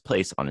all takes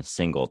place on a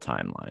single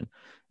timeline.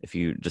 If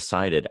you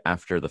decided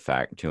after the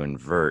fact to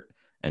invert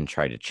and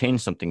try to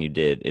change something you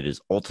did, it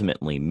is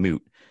ultimately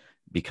moot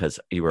because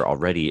you were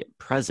already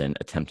present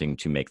attempting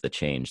to make the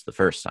change the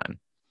first time.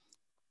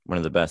 One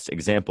of the best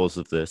examples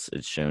of this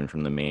is shown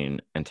from the main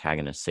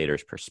antagonist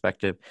Sator's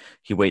perspective.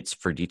 He waits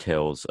for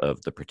details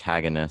of the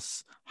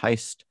protagonist's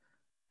heist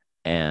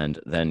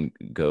and then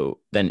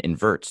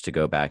inverts to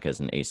go back as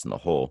an ace in the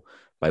hole.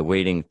 By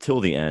waiting till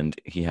the end,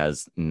 he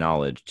has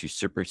knowledge to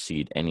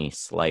supersede any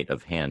sleight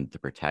of hand the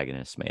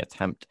protagonist may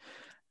attempt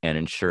and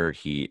ensure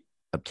he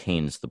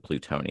obtains the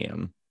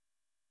plutonium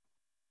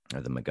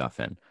or the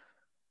MacGuffin.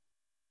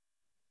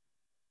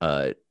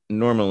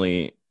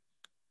 Normally,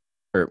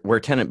 or where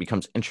Tenet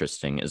becomes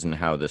interesting is in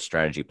how this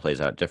strategy plays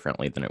out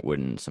differently than it would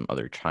in some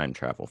other time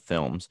travel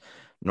films.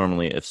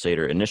 Normally, if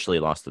Sator initially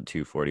lost the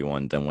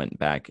 241, then went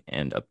back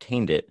and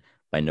obtained it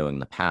by knowing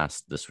the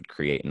past, this would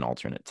create an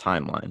alternate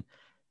timeline.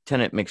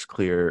 Tenet makes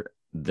clear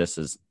this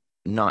is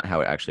not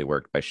how it actually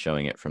worked by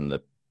showing it from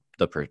the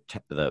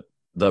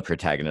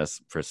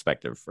protagonist's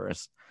perspective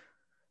first.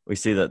 We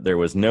see that there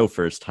was no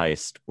first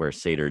heist where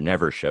Sator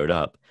never showed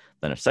up,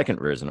 then a second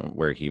version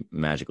where he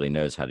magically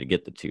knows how to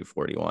get the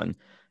 241.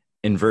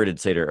 Inverted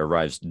Sator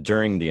arrives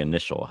during the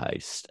initial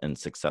heist and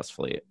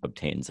successfully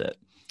obtains it.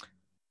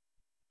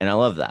 And I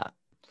love that.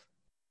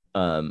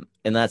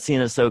 And that scene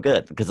is so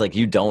good because like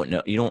you don't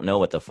know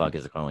what the fuck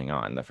is going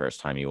on the first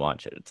time you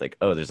watch it. It's like,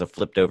 oh, there's a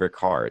flipped over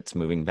car, it's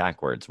moving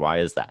backwards. Why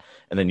is that?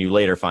 And then you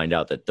later find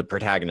out that the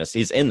protagonist,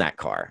 he's in that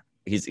car.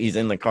 He's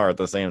in the car at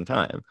the same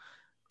time.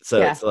 So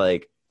Yeah. it's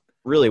like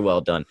really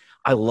well done.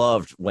 I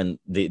loved when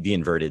the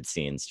inverted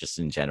scenes just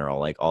in general,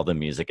 like all the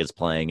music is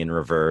playing in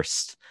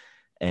reverse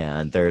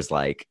and there's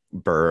like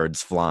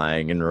birds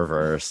flying in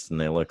reverse and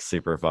they look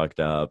super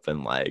fucked up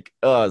and like,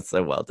 oh, it's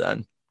so well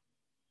done.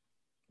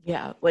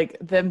 Yeah. Like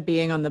them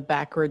being on the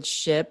backwards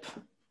ship.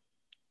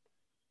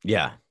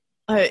 Yeah.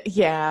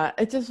 Yeah.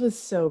 It just was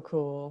so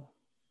cool.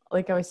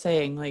 Like I was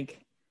saying,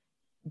 like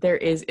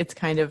it's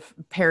kind of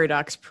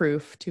paradox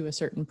proof to a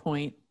certain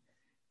point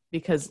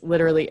because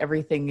literally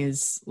everything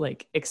is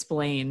like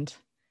explained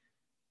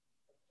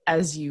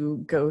as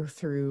you go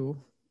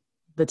through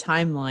the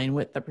timeline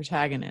with the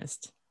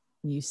protagonist.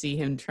 You see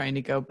him trying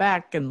to go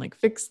back and like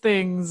fix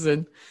things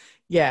and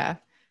yeah.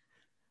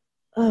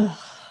 Ugh.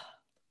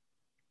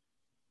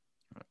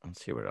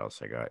 Let's see what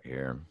else I got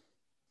here.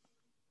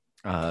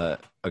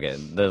 Okay,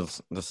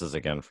 this is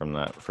again from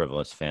that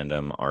Frivolous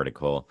Fandom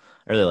article.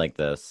 I really like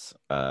this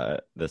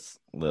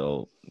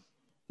little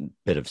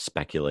bit of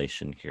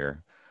speculation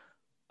here.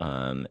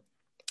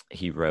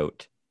 He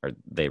wrote, or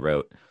they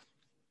wrote,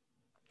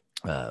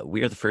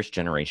 we are the first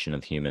generation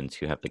of humans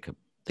who have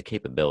the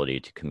capability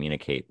to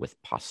communicate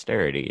with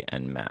posterity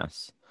and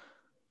mass.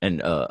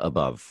 And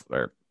above,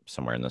 or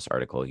somewhere in this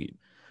article, he,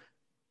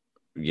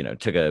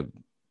 took a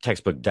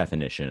textbook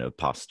definition of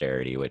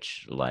posterity,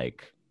 which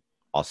like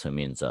also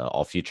means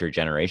all future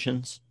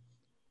generations,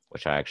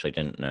 which I actually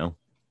didn't know.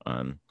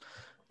 And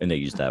they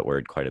use that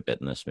word quite a bit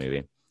in this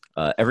movie.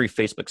 Every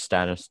Facebook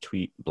status,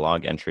 tweet,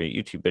 blog entry,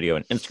 YouTube video,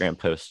 and Instagram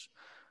post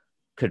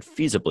could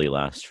feasibly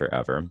last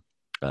forever.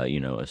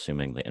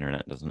 Assuming the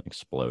internet doesn't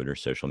explode or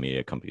social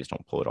media companies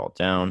don't pull it all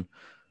down.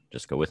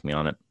 Just go with me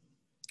on it.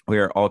 We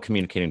are all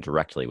communicating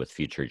directly with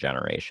future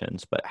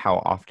generations, but how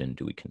often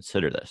do we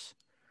consider this?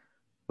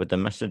 Would the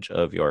message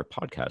of your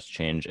podcast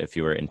change if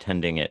you were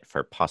intending it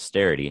for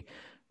posterity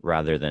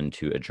rather than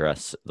to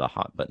address the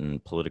hot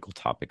button political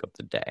topic of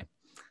the day?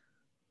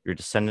 Your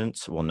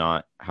descendants will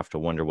not have to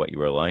wonder what you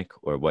were like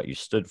or what you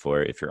stood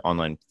for. If your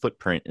online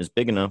footprint is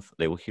big enough,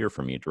 they will hear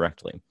from you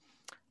directly.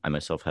 I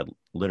myself had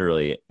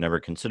literally never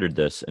considered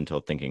this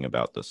until thinking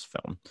about this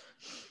film.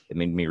 It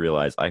made me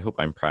realize I hope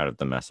I'm proud of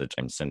the message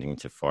I'm sending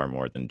to far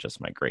more than just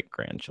my great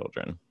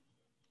grandchildren.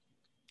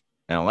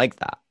 And I like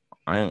that.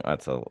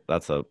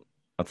 That's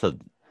a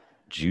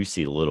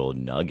juicy little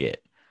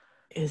nugget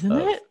Isn't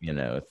of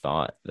it?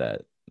 thought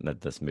that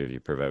this movie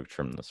provoked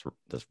from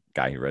this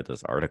guy who wrote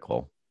this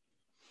article.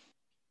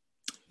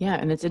 Yeah,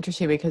 and it's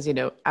interesting because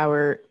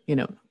our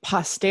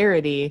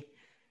posterity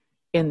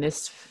in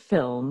this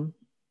film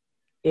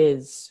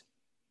is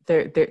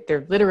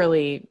they're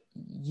literally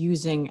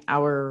using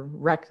our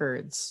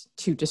records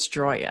to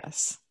destroy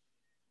us.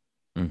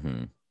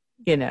 Mm-hmm.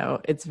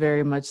 It's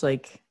very much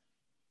like,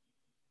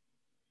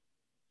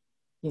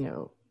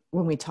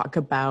 when we talk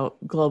about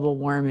global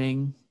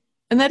warming,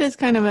 and that is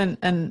kind of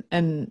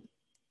an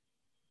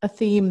a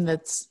theme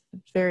that's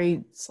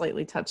very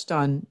slightly touched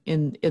on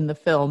in the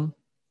film,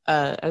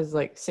 as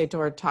like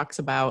Sator talks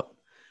about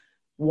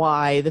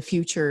why the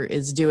future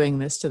is doing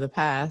this to the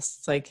past.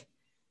 It's like,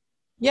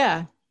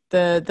 yeah,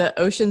 the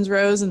oceans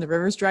rose and the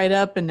rivers dried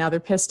up, and now they're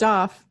pissed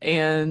off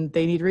and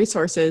they need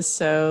resources,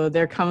 so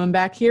they're coming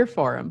back here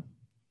for them.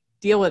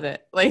 Deal with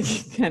it, like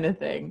kind of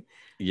thing.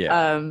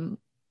 Yeah. Um,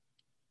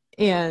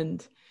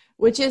 and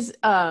which is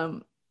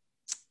also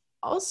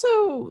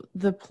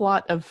the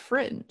plot of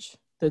Fringe,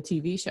 the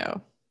TV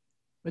show,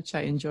 which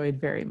I enjoyed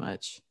very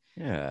much.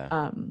 Yeah.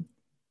 Um,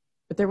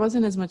 but there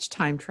wasn't as much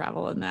time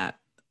travel in that.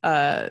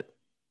 Uh,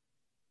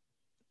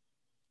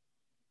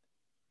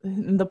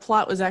 the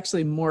plot was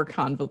actually more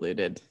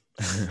convoluted.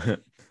 I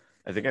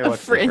think I A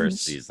watched the first Fringe.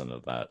 season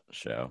of that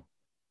show.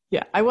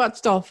 Yeah, I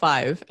watched all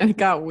 5 and it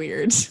got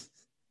weird.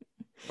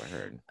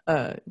 Word.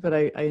 But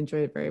I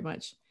enjoyed it very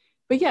much.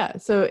 But yeah,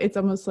 so it's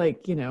almost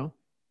like, it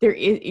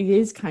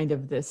is kind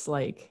of this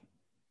like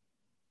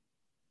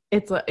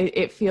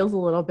it feels a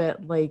little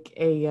bit like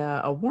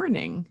a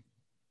warning,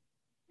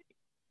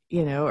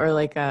 or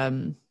like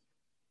an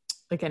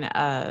like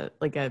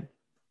a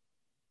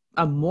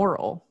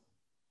moral,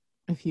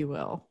 if you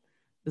will,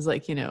 is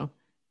like,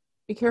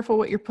 be careful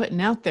what you're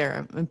putting out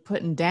there and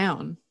putting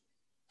down,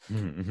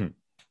 for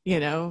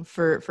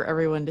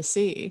everyone to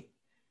see.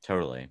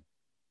 Totally.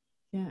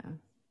 Yeah.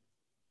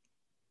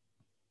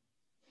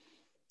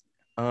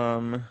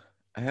 I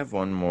have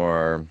one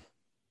more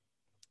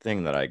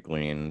thing that I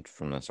gleaned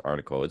from this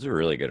article. It's a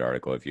really good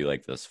article. If you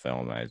like this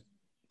film, I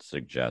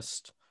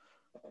suggest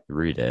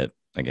read it.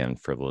 Again,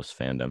 frivolous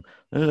fandom.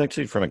 This is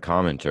actually from a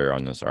commenter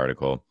on this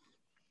article,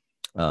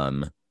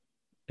 um,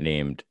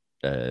 named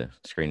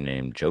screen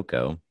name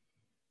Joko,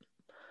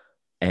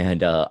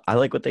 and I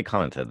like what they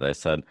commented. They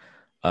said,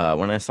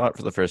 when I saw it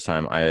for the first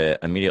time, I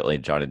immediately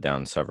jotted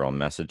down several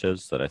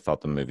messages that I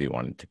thought the movie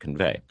wanted to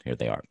convey. Here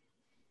they are.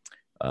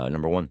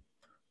 Number one,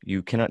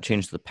 you cannot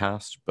change the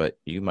past, but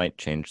you might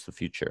change the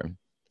future.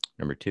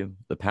 Number two,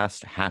 the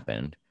past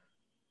happened.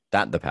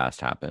 That the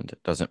past happened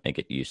doesn't make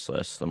it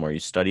useless. The more you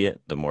study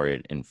it, the more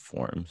it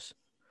informs.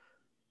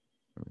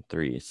 Number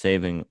three,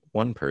 saving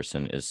one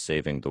person is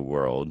saving the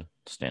world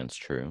stands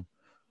true.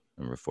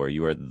 Number four,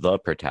 you are the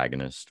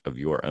protagonist of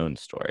your own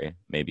story,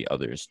 maybe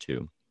others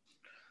too.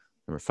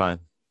 Number five,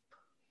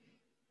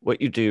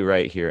 what you do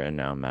right here and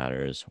now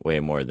matters way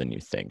more than you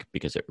think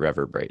because it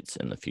reverberates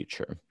in the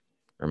future.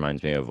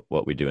 Reminds me of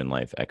what we do in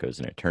life echoes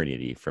in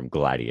eternity from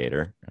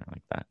Gladiator. I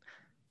like that.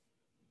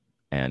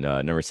 And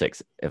number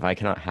six, if I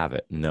cannot have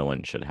it, no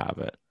one should have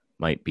it.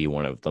 Might be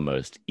one of the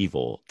most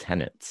evil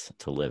tenets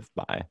to live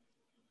by.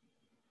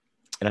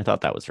 And I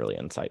thought that was really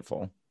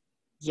insightful.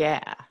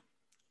 Yeah.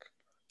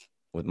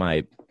 With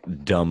my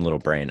dumb little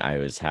brain, I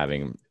was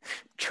having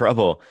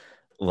trouble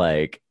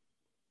like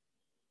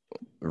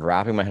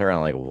wrapping my head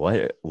around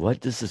like what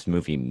does this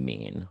movie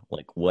mean?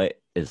 Like what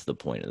is the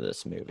point of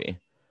this movie?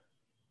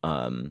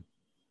 Um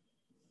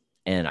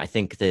and I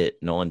think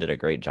that Nolan did a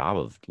great job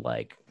of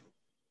like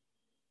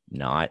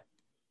not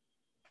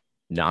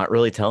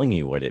really telling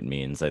you what it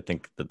means. I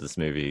think that this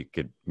movie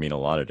could mean a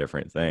lot of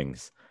different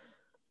things.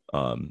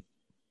 Um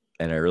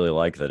and I really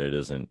like that it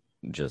isn't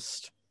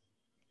just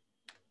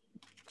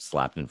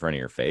slapped in front of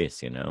your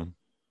face,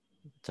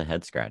 It's a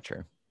head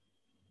scratcher.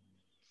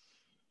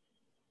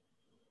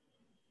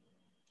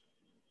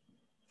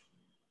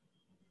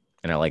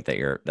 And I like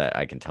that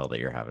I can tell that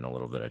you're having a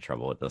little bit of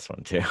trouble with this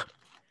one too.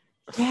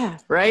 Yeah,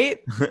 right?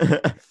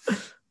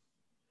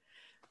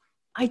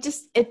 I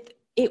just it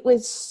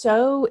was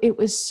so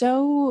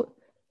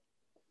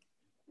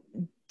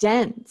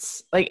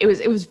dense. Like it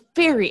was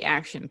very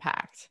action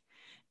packed.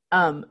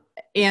 And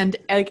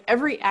like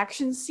every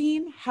action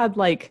scene had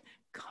like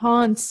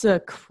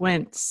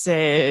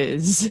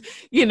consequences,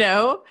 you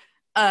know?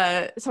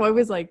 So I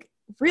was like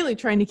really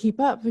trying to keep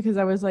up because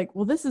I was like,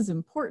 well, this is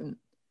important.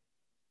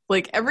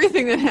 Like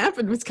everything that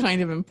happened was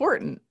kind of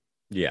important.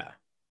 Yeah.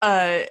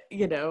 Uh,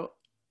 you know,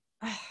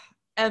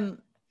 and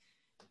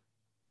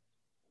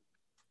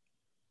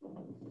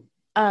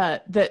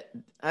that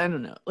I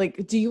don't know.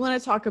 Like, do you want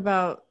to talk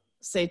about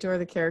Sator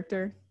the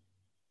character?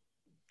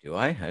 Do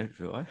I?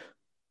 Do I?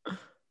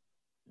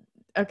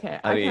 Okay,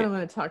 I I kind mean, of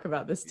want to talk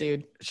about this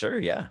dude. sure,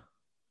 yeah.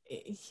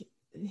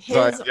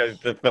 Sorry, His I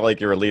just felt like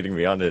you were leading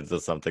me on into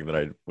something that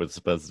I was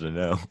supposed to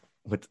know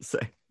what to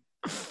say.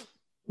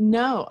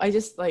 no, I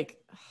just like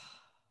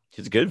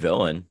He's a good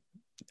villain.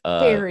 Uh,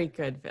 very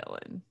good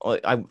villain.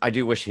 I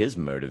do wish his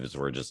motives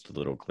were just a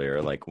little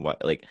clearer. Like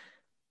what? Like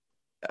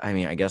I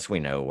mean, I guess we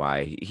know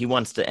why he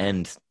wants to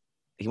end.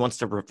 He wants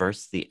to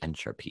reverse the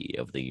entropy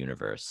of the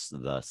universe,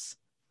 thus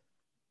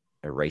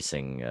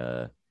erasing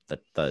the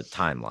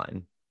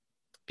timeline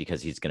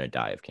because he's gonna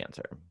die of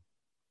cancer.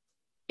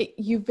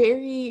 You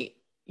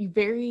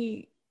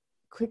very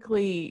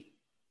quickly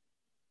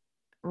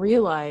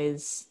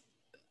realize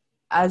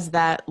as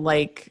that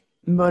like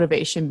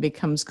motivation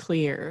becomes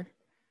clear,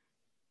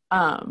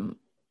 um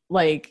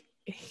like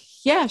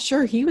yeah,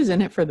 sure, he was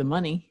in it for the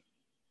money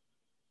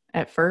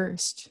at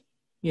first,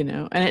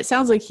 and it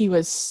sounds like he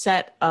was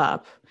set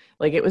up,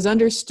 like it was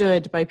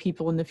understood by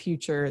people in the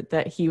future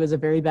that he was a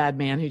very bad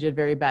man who did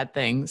very bad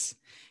things,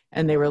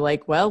 and they were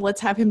like, well,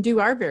 let's have him do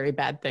our very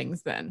bad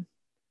things then.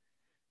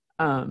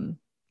 um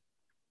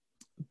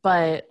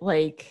but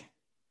like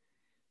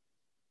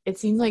it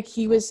seemed like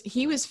he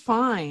was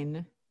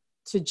fine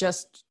to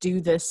just do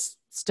this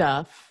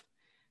stuff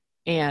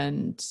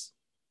and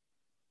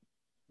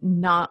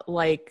not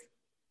like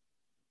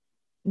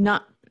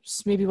not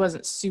maybe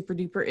wasn't super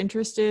duper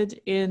interested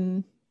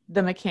in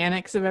the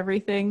mechanics of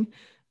everything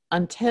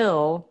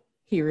until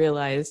he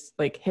realized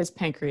like his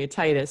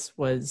pancreatitis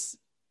was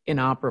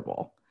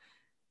inoperable.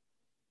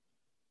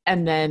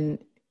 And then,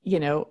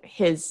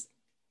 his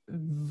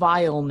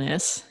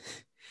vileness,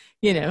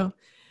 you know,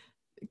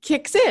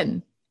 kicks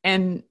in,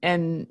 and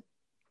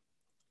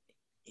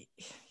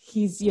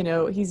he's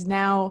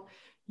now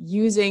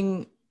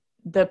using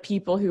the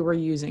people who were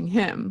using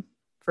him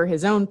for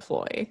his own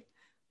ploy.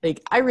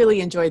 Like I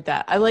really enjoyed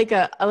that. I like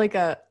a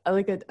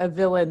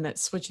villain that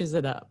switches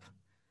it up,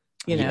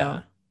 you Yeah,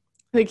 know.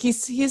 Like he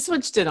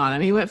switched it on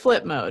him. He went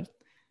flip mode.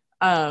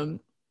 Um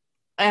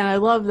and I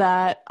love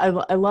that.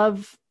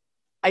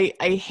 I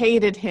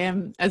hated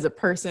him as a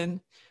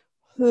person.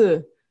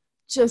 Ugh,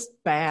 just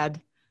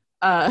bad.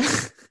 Uh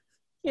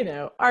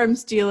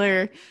arms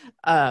dealer,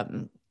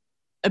 um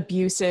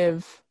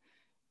abusive.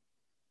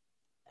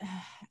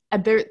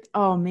 And there,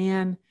 oh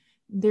man,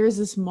 there's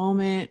this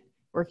moment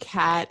where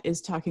Kat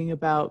is talking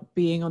about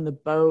being on the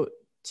boat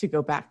to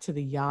go back to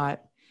the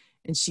yacht,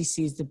 and she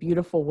sees the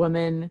beautiful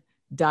woman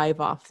dive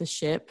off the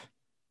ship,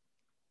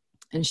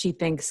 and she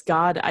thinks,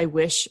 God, I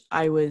wish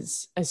I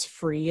was as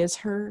free as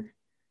her,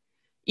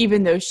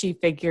 even though she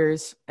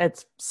figures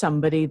it's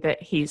somebody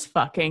that he's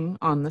fucking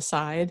on the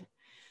side.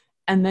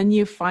 And then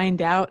you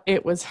find out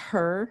it was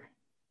her.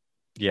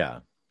 yeah,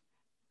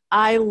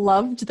 I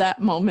loved that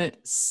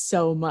moment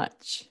so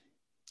much.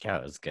 yeah.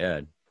 It was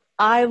good.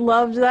 I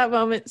loved that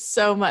moment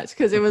so much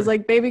because it was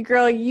like, baby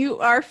girl, you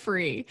are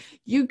free.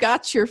 You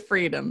got your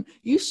freedom.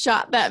 You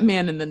shot that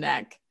man in the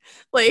neck.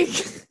 Like,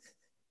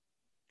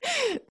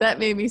 that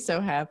made me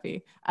so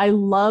happy. I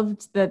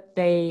loved that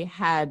they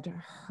had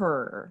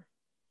her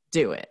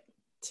do it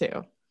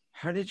too.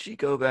 How did she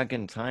go back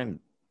in time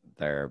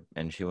there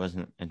and she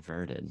wasn't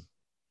inverted?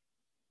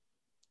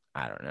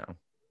 I don't know.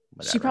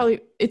 She Whatever.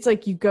 probably, it's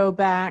like you go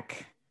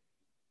back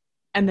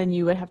and then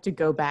you would have to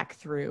go back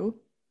through.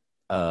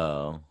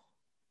 Oh,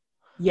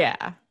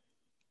 Yeah.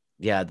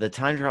 yeah. The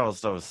time travel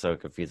stuff was so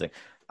confusing.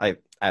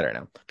 I don't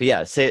know, but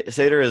yeah,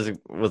 Sator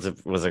was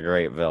a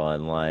great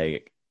villain.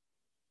 Like,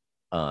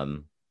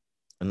 um,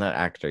 and that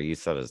actor, you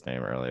said his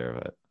name earlier,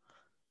 but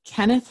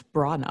Kenneth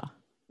Branagh.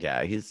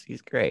 yeah, he's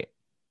great.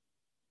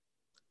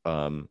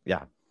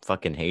 Yeah,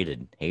 fucking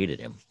hated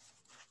him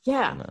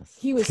Yeah. in this.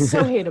 He was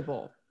so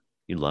hateable.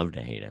 You love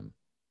to hate him.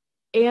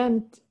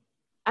 And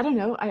I don't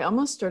know, I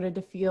almost started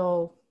to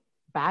feel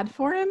bad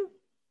for him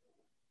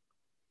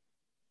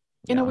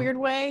in a Yeah, weird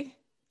way.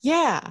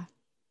 Yeah.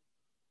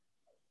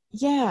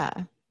 Yeah.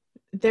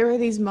 There are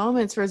these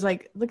moments where it's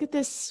like, look at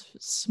this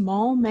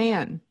small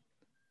man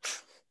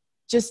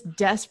just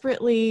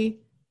desperately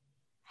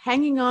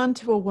hanging on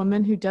to a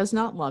woman who does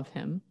not love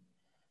him.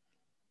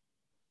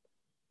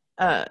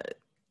 Uh,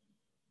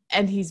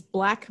 and he's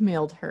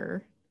blackmailed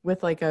her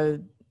with like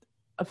a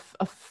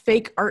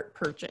fake art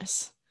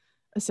purchase,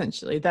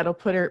 essentially, that'll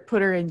put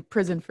her in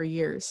prison for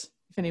years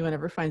if anyone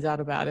ever finds out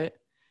about it.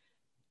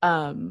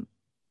 Um,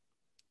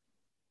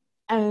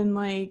 and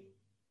like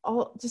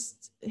all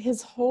just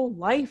his whole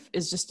life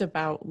is just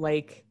about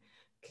like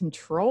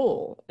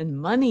control and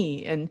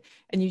money, and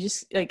you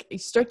just like you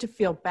start to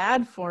feel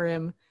bad for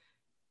him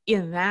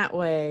in that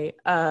way,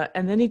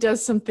 and then he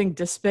does something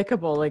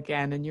despicable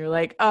again and you're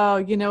like, oh,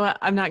 you know what,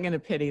 I'm not gonna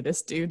pity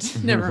this dude.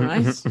 Never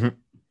mind.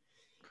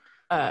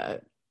 uh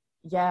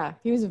yeah,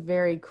 he was a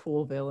very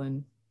cool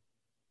villain.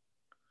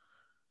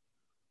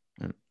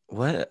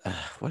 What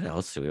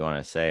else do we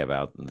want to say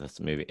about this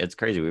movie? It's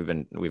crazy. We've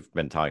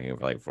been talking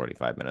for like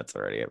 45 minutes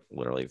already. It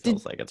literally Did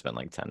feels like it's been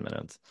like 10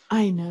 minutes.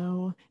 I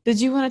know,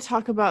 did you want to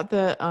talk about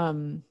the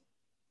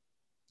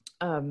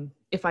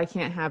if I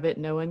can't have it,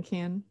 no one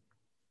can?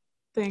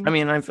 thing. I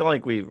mean, I feel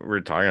like we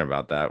were talking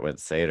about that with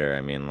Seder.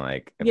 I mean,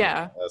 like, I think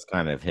Yeah. that's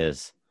kind of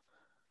his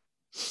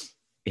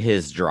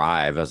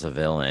drive as a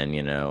villain,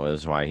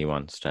 is why he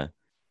wants to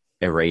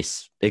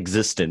erase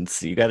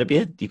existence. You gotta be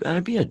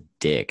a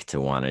dick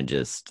to want to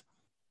just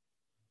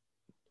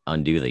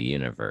undo the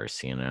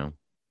universe.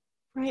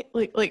 Right.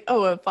 Like,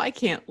 oh, if I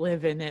can't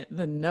live in it,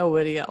 then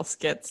nobody else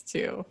gets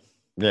to.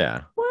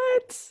 Yeah.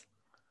 What?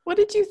 What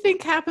did you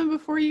think happened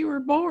before you were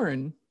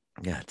born,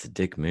 Yeah, it's a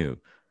dick move.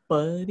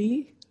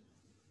 buddy?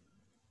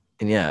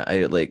 And yeah,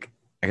 I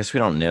guess we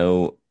don't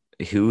know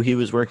who he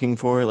was working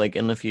for, like,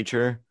 in the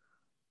future.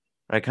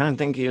 I kind of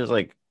think he was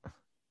like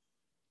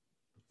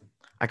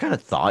I kind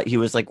of thought he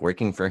was like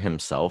working for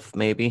himself,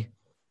 maybe,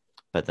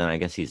 but then I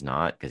guess he's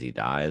not because he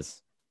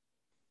dies.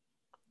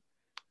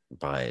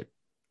 But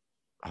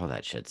all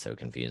that shit's so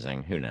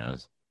confusing. Who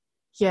knows?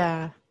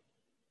 Yeah.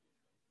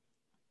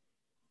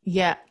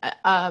 Yeah.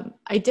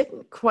 I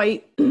didn't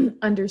quite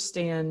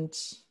understand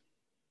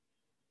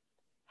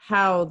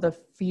how the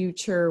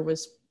future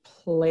was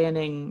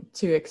planning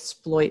to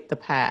exploit the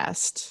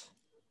past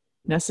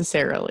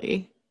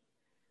necessarily.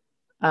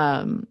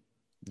 Um,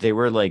 They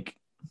were like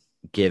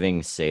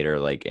giving Seder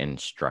like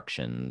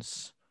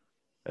instructions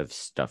of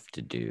stuff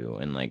to do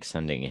and like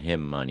sending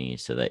him money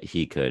so that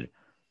he could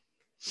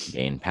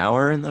gain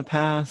power in the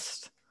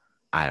past.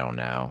 I don't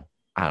know.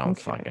 I don't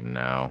okay. fucking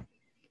know.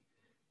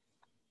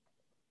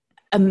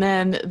 And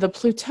then the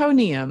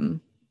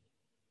plutonium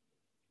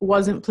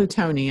wasn't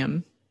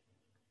plutonium.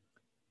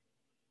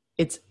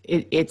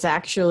 It's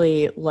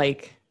actually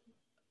like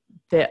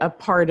a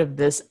part of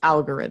this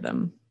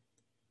algorithm.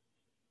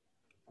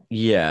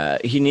 Yeah,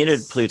 he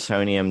needed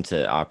plutonium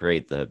to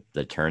operate the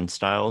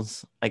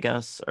turnstiles, I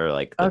guess, or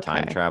like the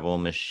time Okay. travel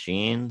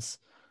machines.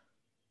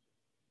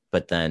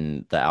 But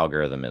then the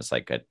algorithm is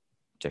like a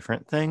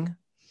different thing,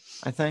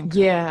 I think.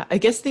 Yeah, I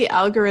guess the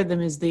algorithm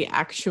is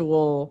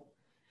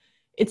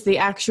it's the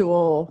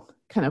actual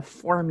kind of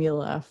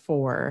formula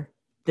for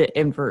the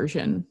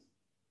inversion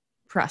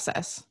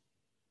process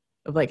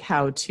of like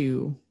how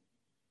to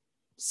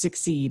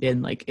succeed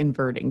in like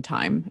inverting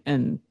time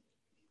and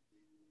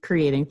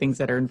creating things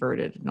that are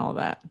inverted and all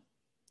that.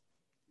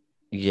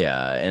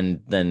 Yeah,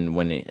 and then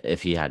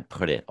if he had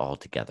put it all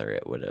together,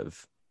 it would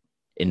have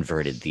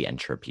inverted the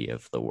entropy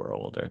of the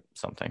world or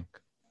something.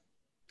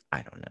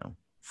 I don't know.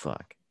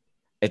 Fuck.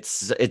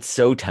 It's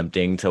so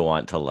tempting to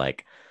want to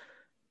like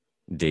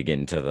dig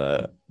into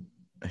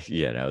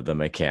the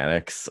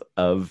mechanics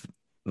of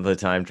the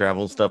time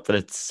travel stuff, but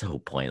it's so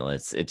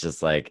pointless. It's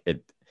just like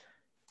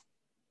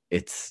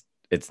it's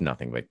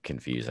nothing but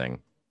confusing.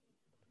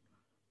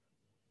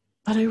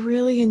 But I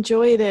really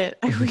enjoyed it.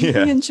 I really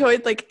Yeah.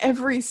 enjoyed like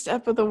every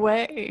step of the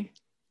way.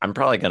 I'm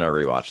probably gonna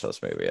rewatch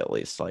this movie at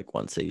least like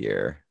once a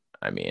year.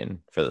 I mean,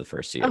 for the Oh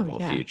foreseeable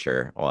yeah.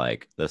 future.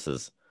 Like this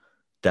is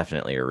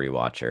definitely a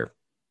rewatcher.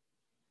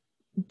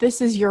 This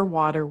is your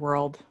water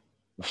world.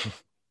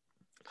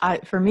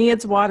 For me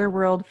it's water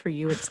world, for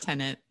you it's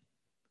Tenet.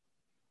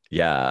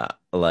 Yeah,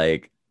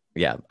 like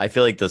yeah, I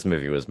feel like this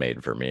movie was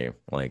made for me.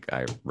 Like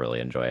I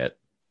really enjoy it.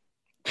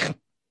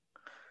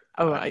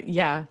 Oh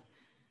yeah.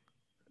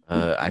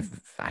 I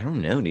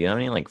don't know. Do you have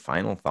any like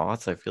final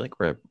thoughts? I feel like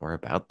we're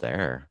about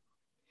there.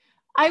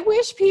 I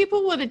wish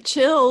people would have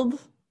chilled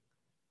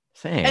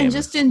and Same.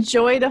 just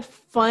enjoyed a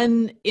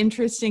fun,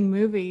 interesting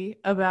movie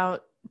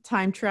about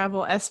time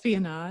travel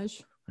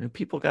espionage.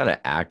 People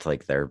gotta act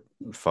like they're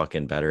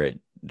fucking better at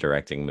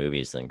directing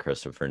movies than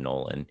Christopher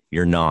Nolan.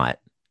 You're not.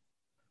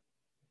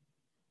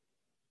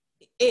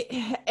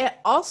 It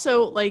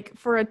also like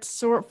for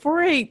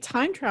a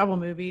time travel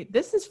movie,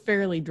 this is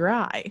fairly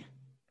dry.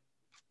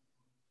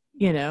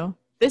 You know,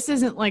 this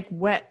isn't like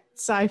wet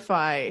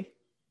sci-fi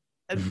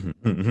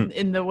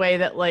in the way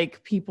that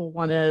like people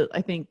want to,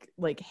 I think,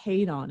 like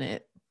hate on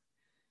it.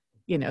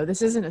 You know,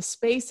 this isn't a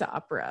space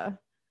opera.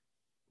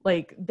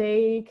 Like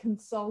they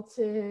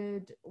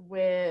consulted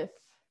with,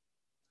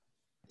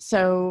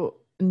 so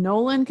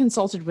Nolan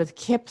consulted with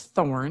Kip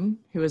Thorne,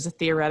 who is a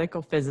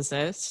theoretical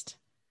physicist,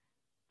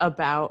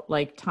 about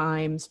like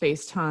time,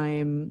 space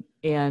time,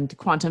 and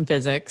quantum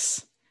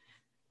physics.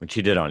 Which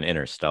he did on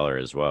Interstellar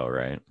as well,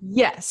 right?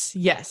 Yes,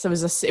 yes, it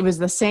was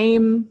the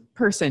same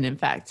person, in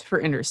fact, for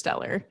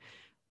Interstellar.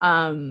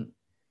 Um,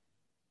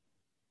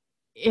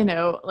 you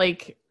know,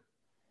 like,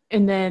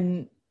 and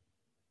then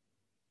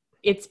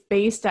it's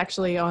based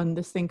actually on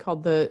this thing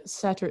called the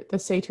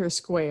Sator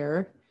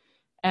Square,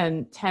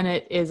 and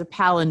Tenet is a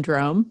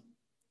palindrome,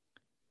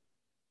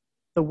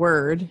 the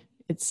word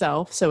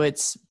itself, so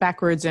it's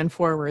backwards and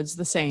forwards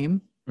the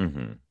same.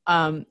 Mm-hmm.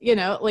 You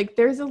know, like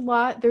there's a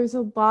lot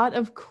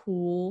of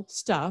cool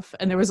stuff,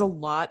 and there was a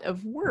lot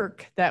of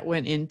work that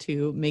went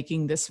into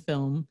making this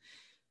film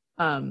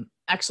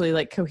actually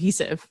like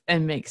cohesive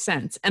and make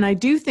sense. And I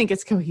do think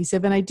it's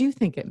cohesive, and I do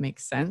think it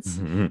makes sense.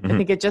 I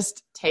think it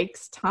just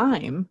takes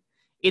time.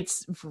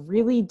 It's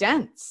really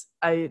dense.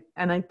 I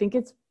think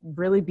it's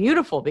really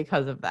beautiful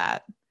because of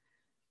that.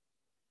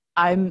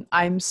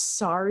 I'm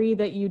sorry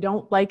that you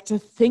don't like to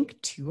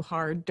think too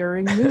hard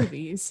during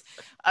movies.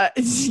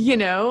 You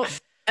know,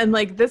 And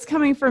like this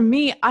coming from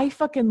me, I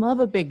fucking love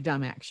a big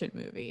dumb action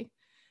movie.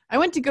 I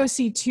went to go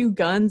see Two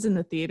Guns in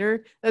the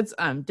theater. That's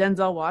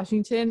Denzel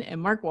Washington and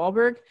Mark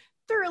Wahlberg.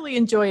 Thoroughly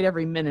enjoyed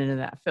every minute of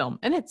that film.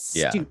 And it's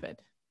stupid.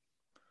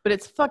 But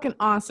it's fucking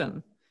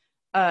awesome.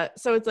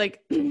 So it's like,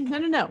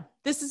 no.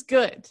 This is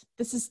good.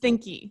 This is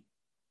thinky.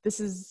 This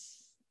is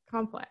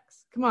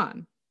complex. Come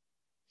on.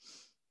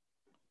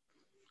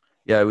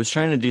 Yeah, I was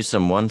trying to do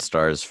some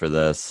 1-stars for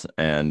this,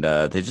 and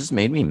they just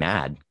made me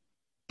mad.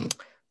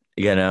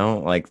 You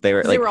know, like they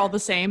were all the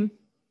same.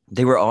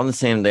 They were all the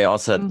same. They all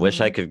said, "Wish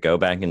I could go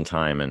back in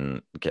time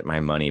and get my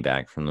money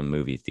back from the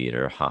movie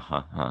theater." Ha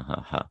ha ha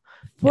ha ha.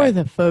 For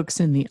the folks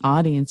in the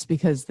audience,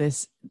 because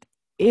this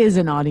is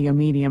an audio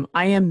medium,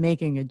 I am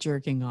making a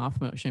jerking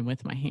off motion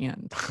with my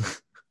hand.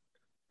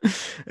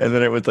 And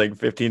then it was like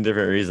 15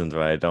 different reasons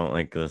why I don't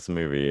like this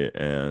movie,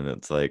 and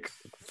it's like,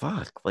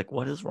 fuck, like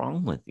what is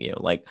wrong with you?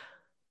 Like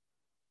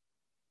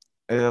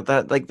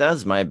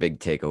that's my big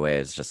takeaway.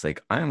 Is just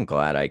like, I'm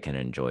glad I can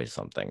enjoy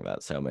something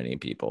that so many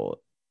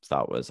people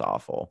thought was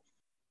awful,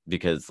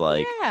 because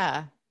like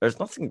there's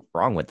nothing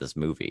wrong with this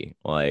movie.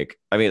 Like,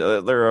 I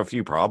mean, there are a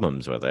few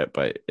problems with it,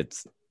 but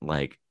it's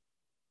like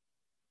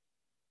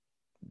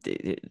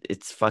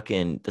it's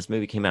fucking, this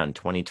movie came out in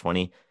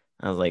 2020.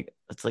 I was like,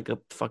 it's like a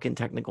fucking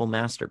technical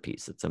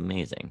masterpiece. It's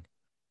amazing.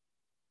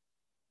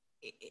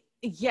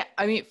 Yeah,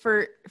 I mean,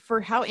 for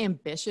how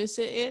ambitious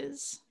it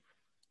is,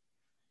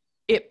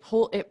 it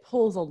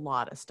pulls a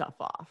lot of stuff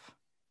off.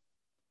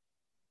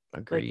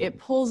 Agreed. Like, it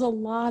pulls a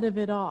lot of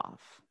it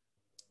off.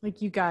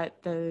 Like, you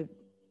got the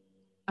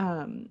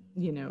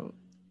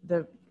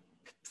the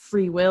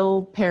free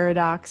will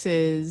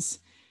paradoxes.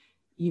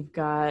 You've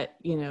got,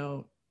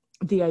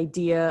 the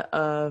idea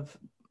of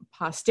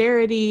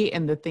posterity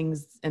and the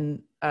things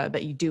and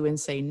that you do and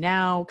say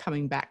now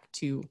coming back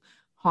to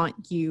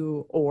haunt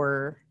you,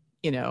 or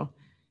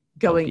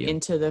going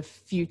into the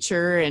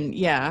future and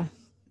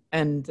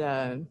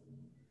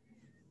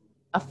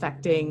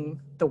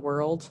affecting the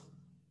world.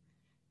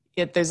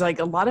 There's like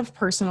a lot of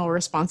personal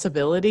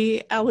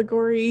responsibility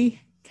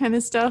allegory kind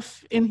of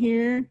stuff in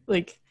here.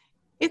 Like,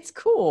 it's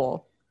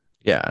cool.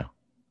 Yeah.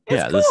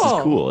 It's cool. This is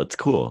cool. It's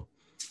cool.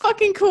 It's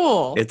fucking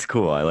cool. It's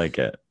cool. I like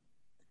it.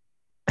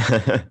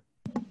 I'm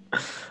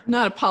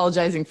not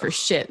apologizing for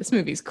shit. This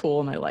movie's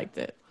cool and I liked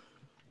it.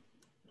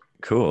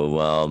 Cool.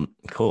 Well,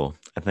 cool.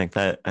 I think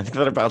that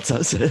about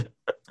says it.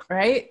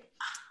 Right?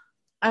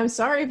 I'm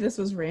sorry if this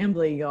was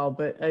rambling, y'all,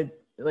 but I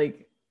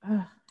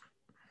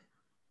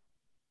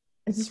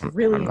just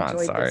really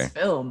enjoyed this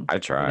film. I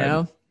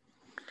tried.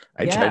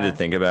 I tried to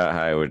think about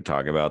how I would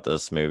talk about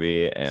this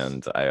movie,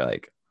 and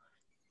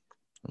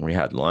we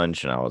had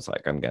lunch, and I was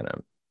like, I'm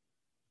gonna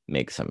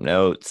make some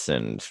notes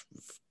and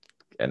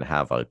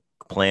have a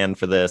plan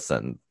for this,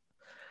 and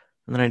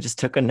then I just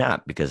took a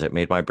nap because it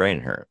made my brain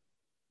hurt.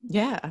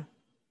 Yeah.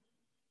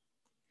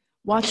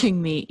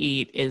 Watching me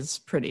eat is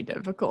pretty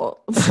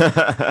difficult.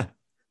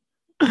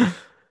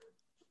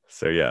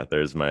 So yeah,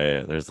 there's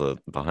a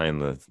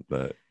behind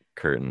the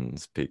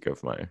curtains peek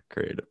of my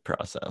creative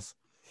process.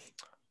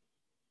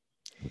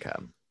 Okay.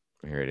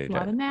 A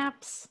lot of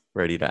naps.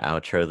 Ready to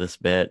outro this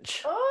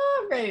bitch?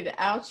 Oh, I'm ready to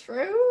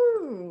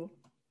outro.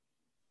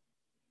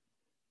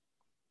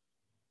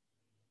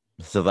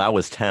 So that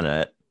was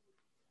Tenet.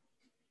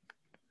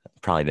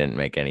 Probably didn't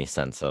make any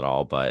sense at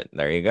all, but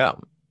there you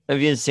go.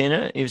 Have you seen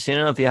it? You've seen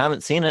it. If you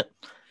haven't seen it,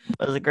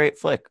 it was a great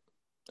flick.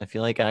 If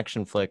you like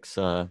action flicks,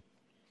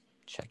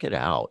 check it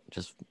out.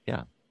 Just,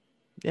 do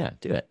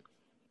it.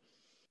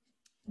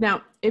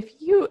 Now,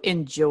 if you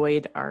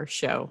enjoyed our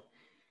show,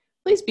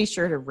 please be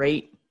sure to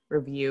rate,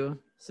 review,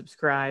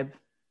 subscribe,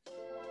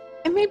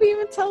 and maybe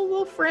even tell a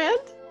little friend.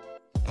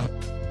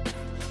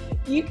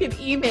 You can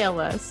email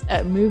us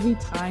at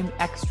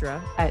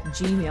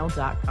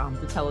movietimextra@gmail.com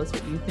to tell us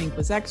what you think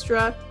was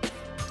extra,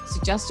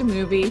 suggest a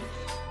movie,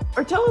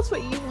 or tell us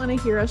what you want to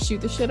hear us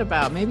shoot the shit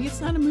about. Maybe it's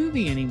not a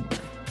movie anymore.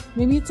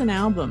 Maybe it's an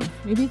album.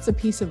 Maybe it's a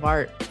piece of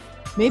art.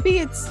 Maybe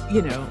it's,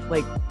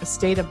 like a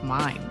state of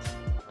mind.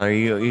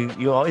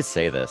 You always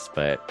say this,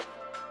 but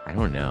I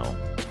don't know.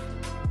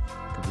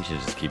 I think we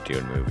should just keep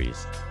doing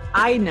movies.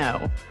 I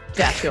know.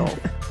 Dashel.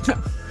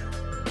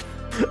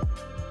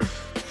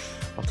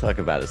 I'll talk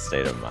about a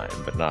state of mind,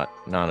 but not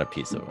a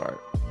piece of art.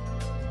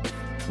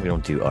 We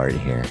don't do art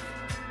here.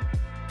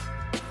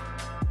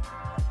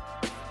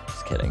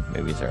 Just kidding.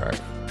 Movies are art.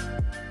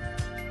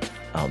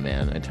 Oh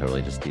man, I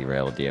totally just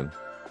derailed you.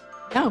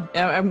 No,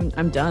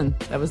 I'm done.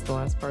 That was the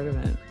last part of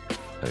it.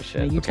 Oh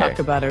shit. You talk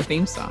about our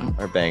theme song.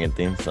 Our banging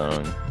theme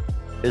song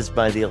is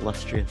by the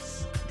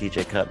illustrious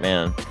DJ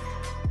Cutman.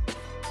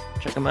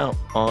 Check him out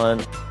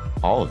on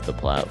all of the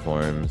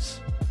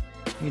platforms.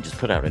 He just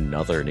put out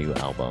another new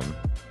album.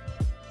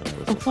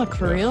 Oh fuck,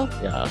 for real?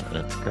 Yeah, and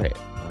it's great.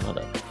 I love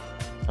it.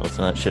 I listen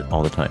to that shit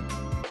all the time.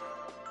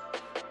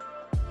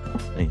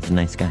 And he's a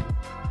nice guy.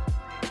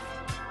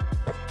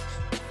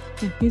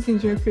 Yeah, he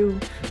seems real cool.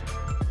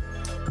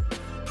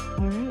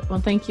 All right. Well,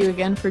 thank you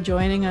again for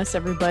joining us,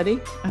 everybody.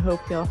 I hope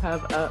you'll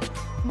have a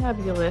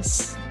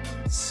fabulous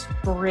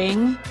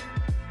spring.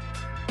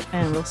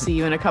 And we'll see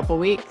you in a couple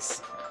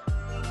weeks.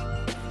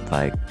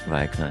 Bye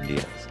con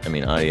Diaz. I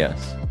mean,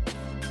 adios.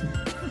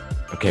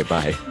 Okay,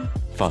 bye.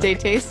 Fuck. Stay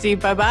tasty.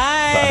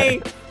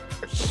 Bye-bye. Bye.